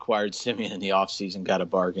acquired Semien in the offseason got a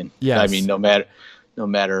bargain. Yes. I mean, no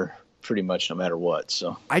matter what.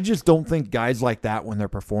 So I just don't think guys like that, when they're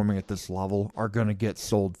performing at this level, are going to get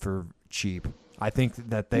sold for cheap. I think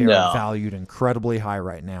that they are valued incredibly high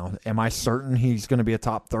right now. Am I certain he's going to be a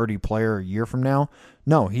top 30 player a year from now?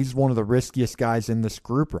 No, he's one of the riskiest guys in this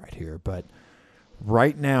group right here. But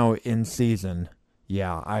right now in season,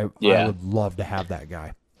 I would love to have that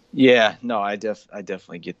guy. Yeah, no, I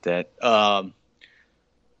definitely get that.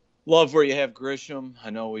 Love where you have Grisham.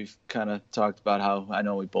 I know we've kind of talked about how I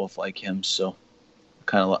know we both like him, so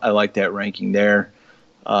I like that ranking there.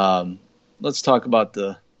 Let's talk about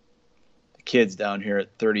the kids down here at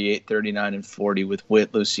 38, 39, and 40 with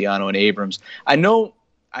Witt, Luciano, and Abrams. I know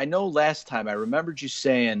last time I remembered you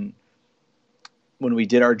saying when we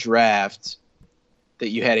did our draft that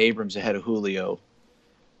you had Abrams ahead of Julio.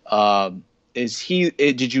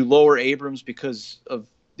 Did you lower Abrams because of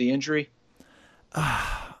the injury?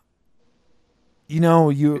 I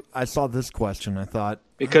saw this question. I thought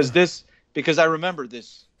because I remember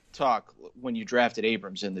this talk when you drafted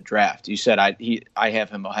Abrams in the draft. You said I have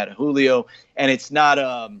him ahead of Julio, and it's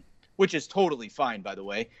not which is totally fine, by the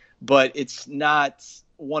way, but it's not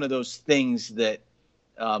one of those things that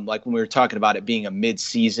like when we were talking about it being a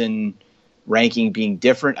mid-season ranking being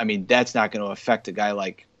different. I mean, that's not going to affect a guy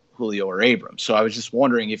like Julio or Abrams. So I was just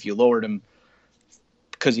wondering if you lowered him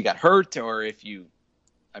because he got hurt, or if you,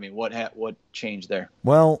 what changed there?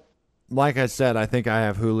 Well, like I said, I think I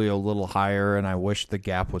have Julio a little higher, and I wish the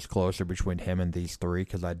gap was closer between him and these three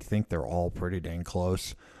because I think they're all pretty dang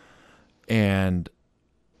close. And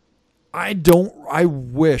I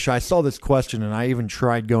wish I saw this question, and I even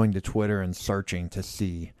tried going to Twitter and searching to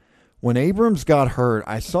see. When Abrams got hurt,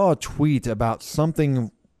 I saw a tweet about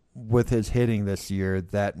something with his hitting this year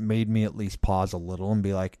that made me at least pause a little and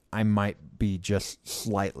be like, I might be just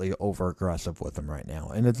slightly over aggressive with him right now.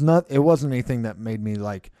 And it wasn't anything that made me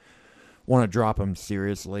like want to drop him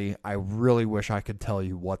seriously. I really wish I could tell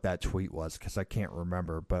you what that tweet was because I can't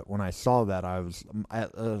remember. But when I saw that, I was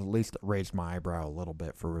at least raised my eyebrow a little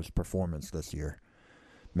bit for his performance this year.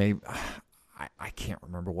 Maybe I can't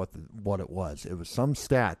remember what it was. It was some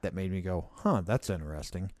stat that made me go, huh, that's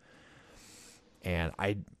interesting. And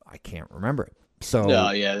I can't remember it. So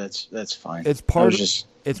no, yeah, that's fine. It's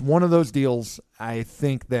it's one of those deals. I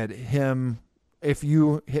think that if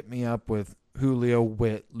you hit me up with Julio,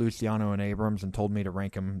 Witt, Luciano, and Abrams and told me to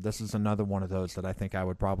rank them, this is another one of those that I think I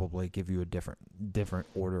would probably give you a different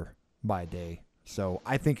order by day. So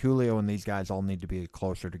I think Julio and these guys all need to be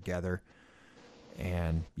closer together.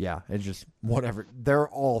 And yeah, it's just whatever. They're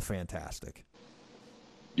all fantastic.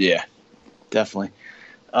 Yeah, definitely.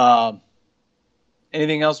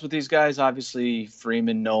 Anything else with these guys? Obviously,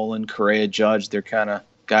 Freeman, Nolan, Correa, Judge, they're kind of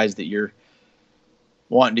guys that you're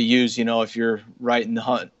wanting to use, if you're right in the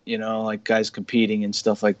hunt, like guys competing and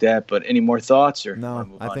stuff like that. But any more thoughts? Or no,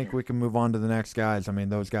 I think we can move on to the next guys. I mean,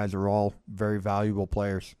 those guys are all very valuable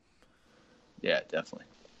players. Yeah, definitely.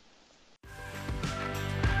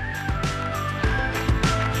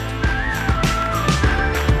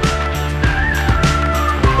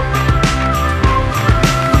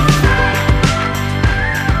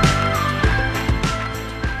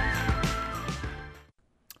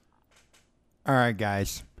 All right,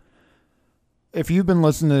 guys. If you've been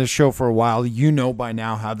listening to the show for a while, you know by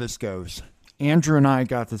now how this goes. Andrew and I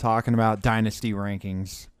got to talking about dynasty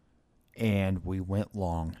rankings, and we went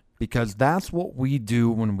long because that's what we do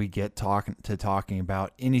when we get talking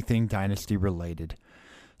about anything dynasty related.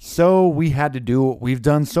 So we had to do what we've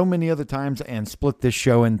done so many other times and split this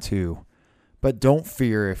show in two. But don't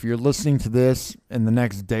fear, if you're listening to this in the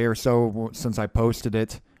next day or so since I posted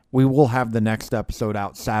it, we will have the next episode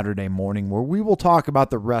out Saturday morning where we will talk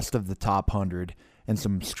about the rest of the top 100 and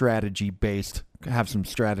some strategy-based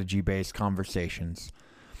conversations.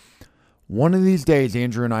 One of these days,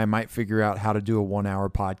 Andrew and I might figure out how to do a 1-hour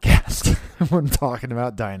podcast when talking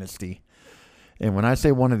about Dynasty. And when I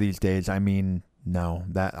say one of these days, I mean, no,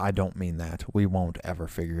 that I don't mean that. We won't ever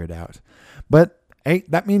figure it out. But hey,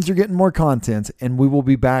 that means you're getting more content, and we will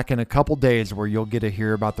be back in a couple days where you'll get to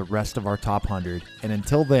hear about the rest of our top 100. And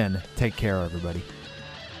until then, take care, everybody.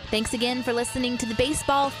 Thanks again for listening to the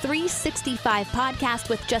Baseball 365 podcast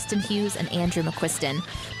with Justin Hughes and Andrew McQuiston.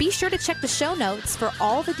 Be sure to check the show notes for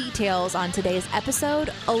all the details on today's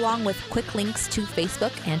episode, along with quick links to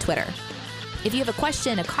Facebook and Twitter. If you have a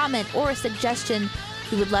question, a comment, or a suggestion,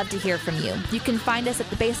 we would love to hear from you. You can find us at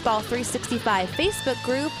the Baseball 365 Facebook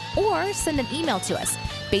group or send an email to us,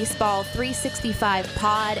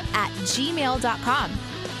 baseball365pod@gmail.com.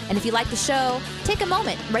 And if you like the show, take a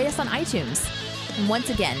moment, rate us on iTunes. And once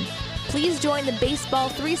again, please join the Baseball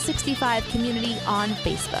 365 community on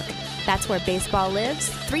Facebook. That's where baseball lives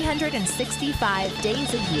 365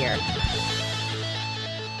 days a year.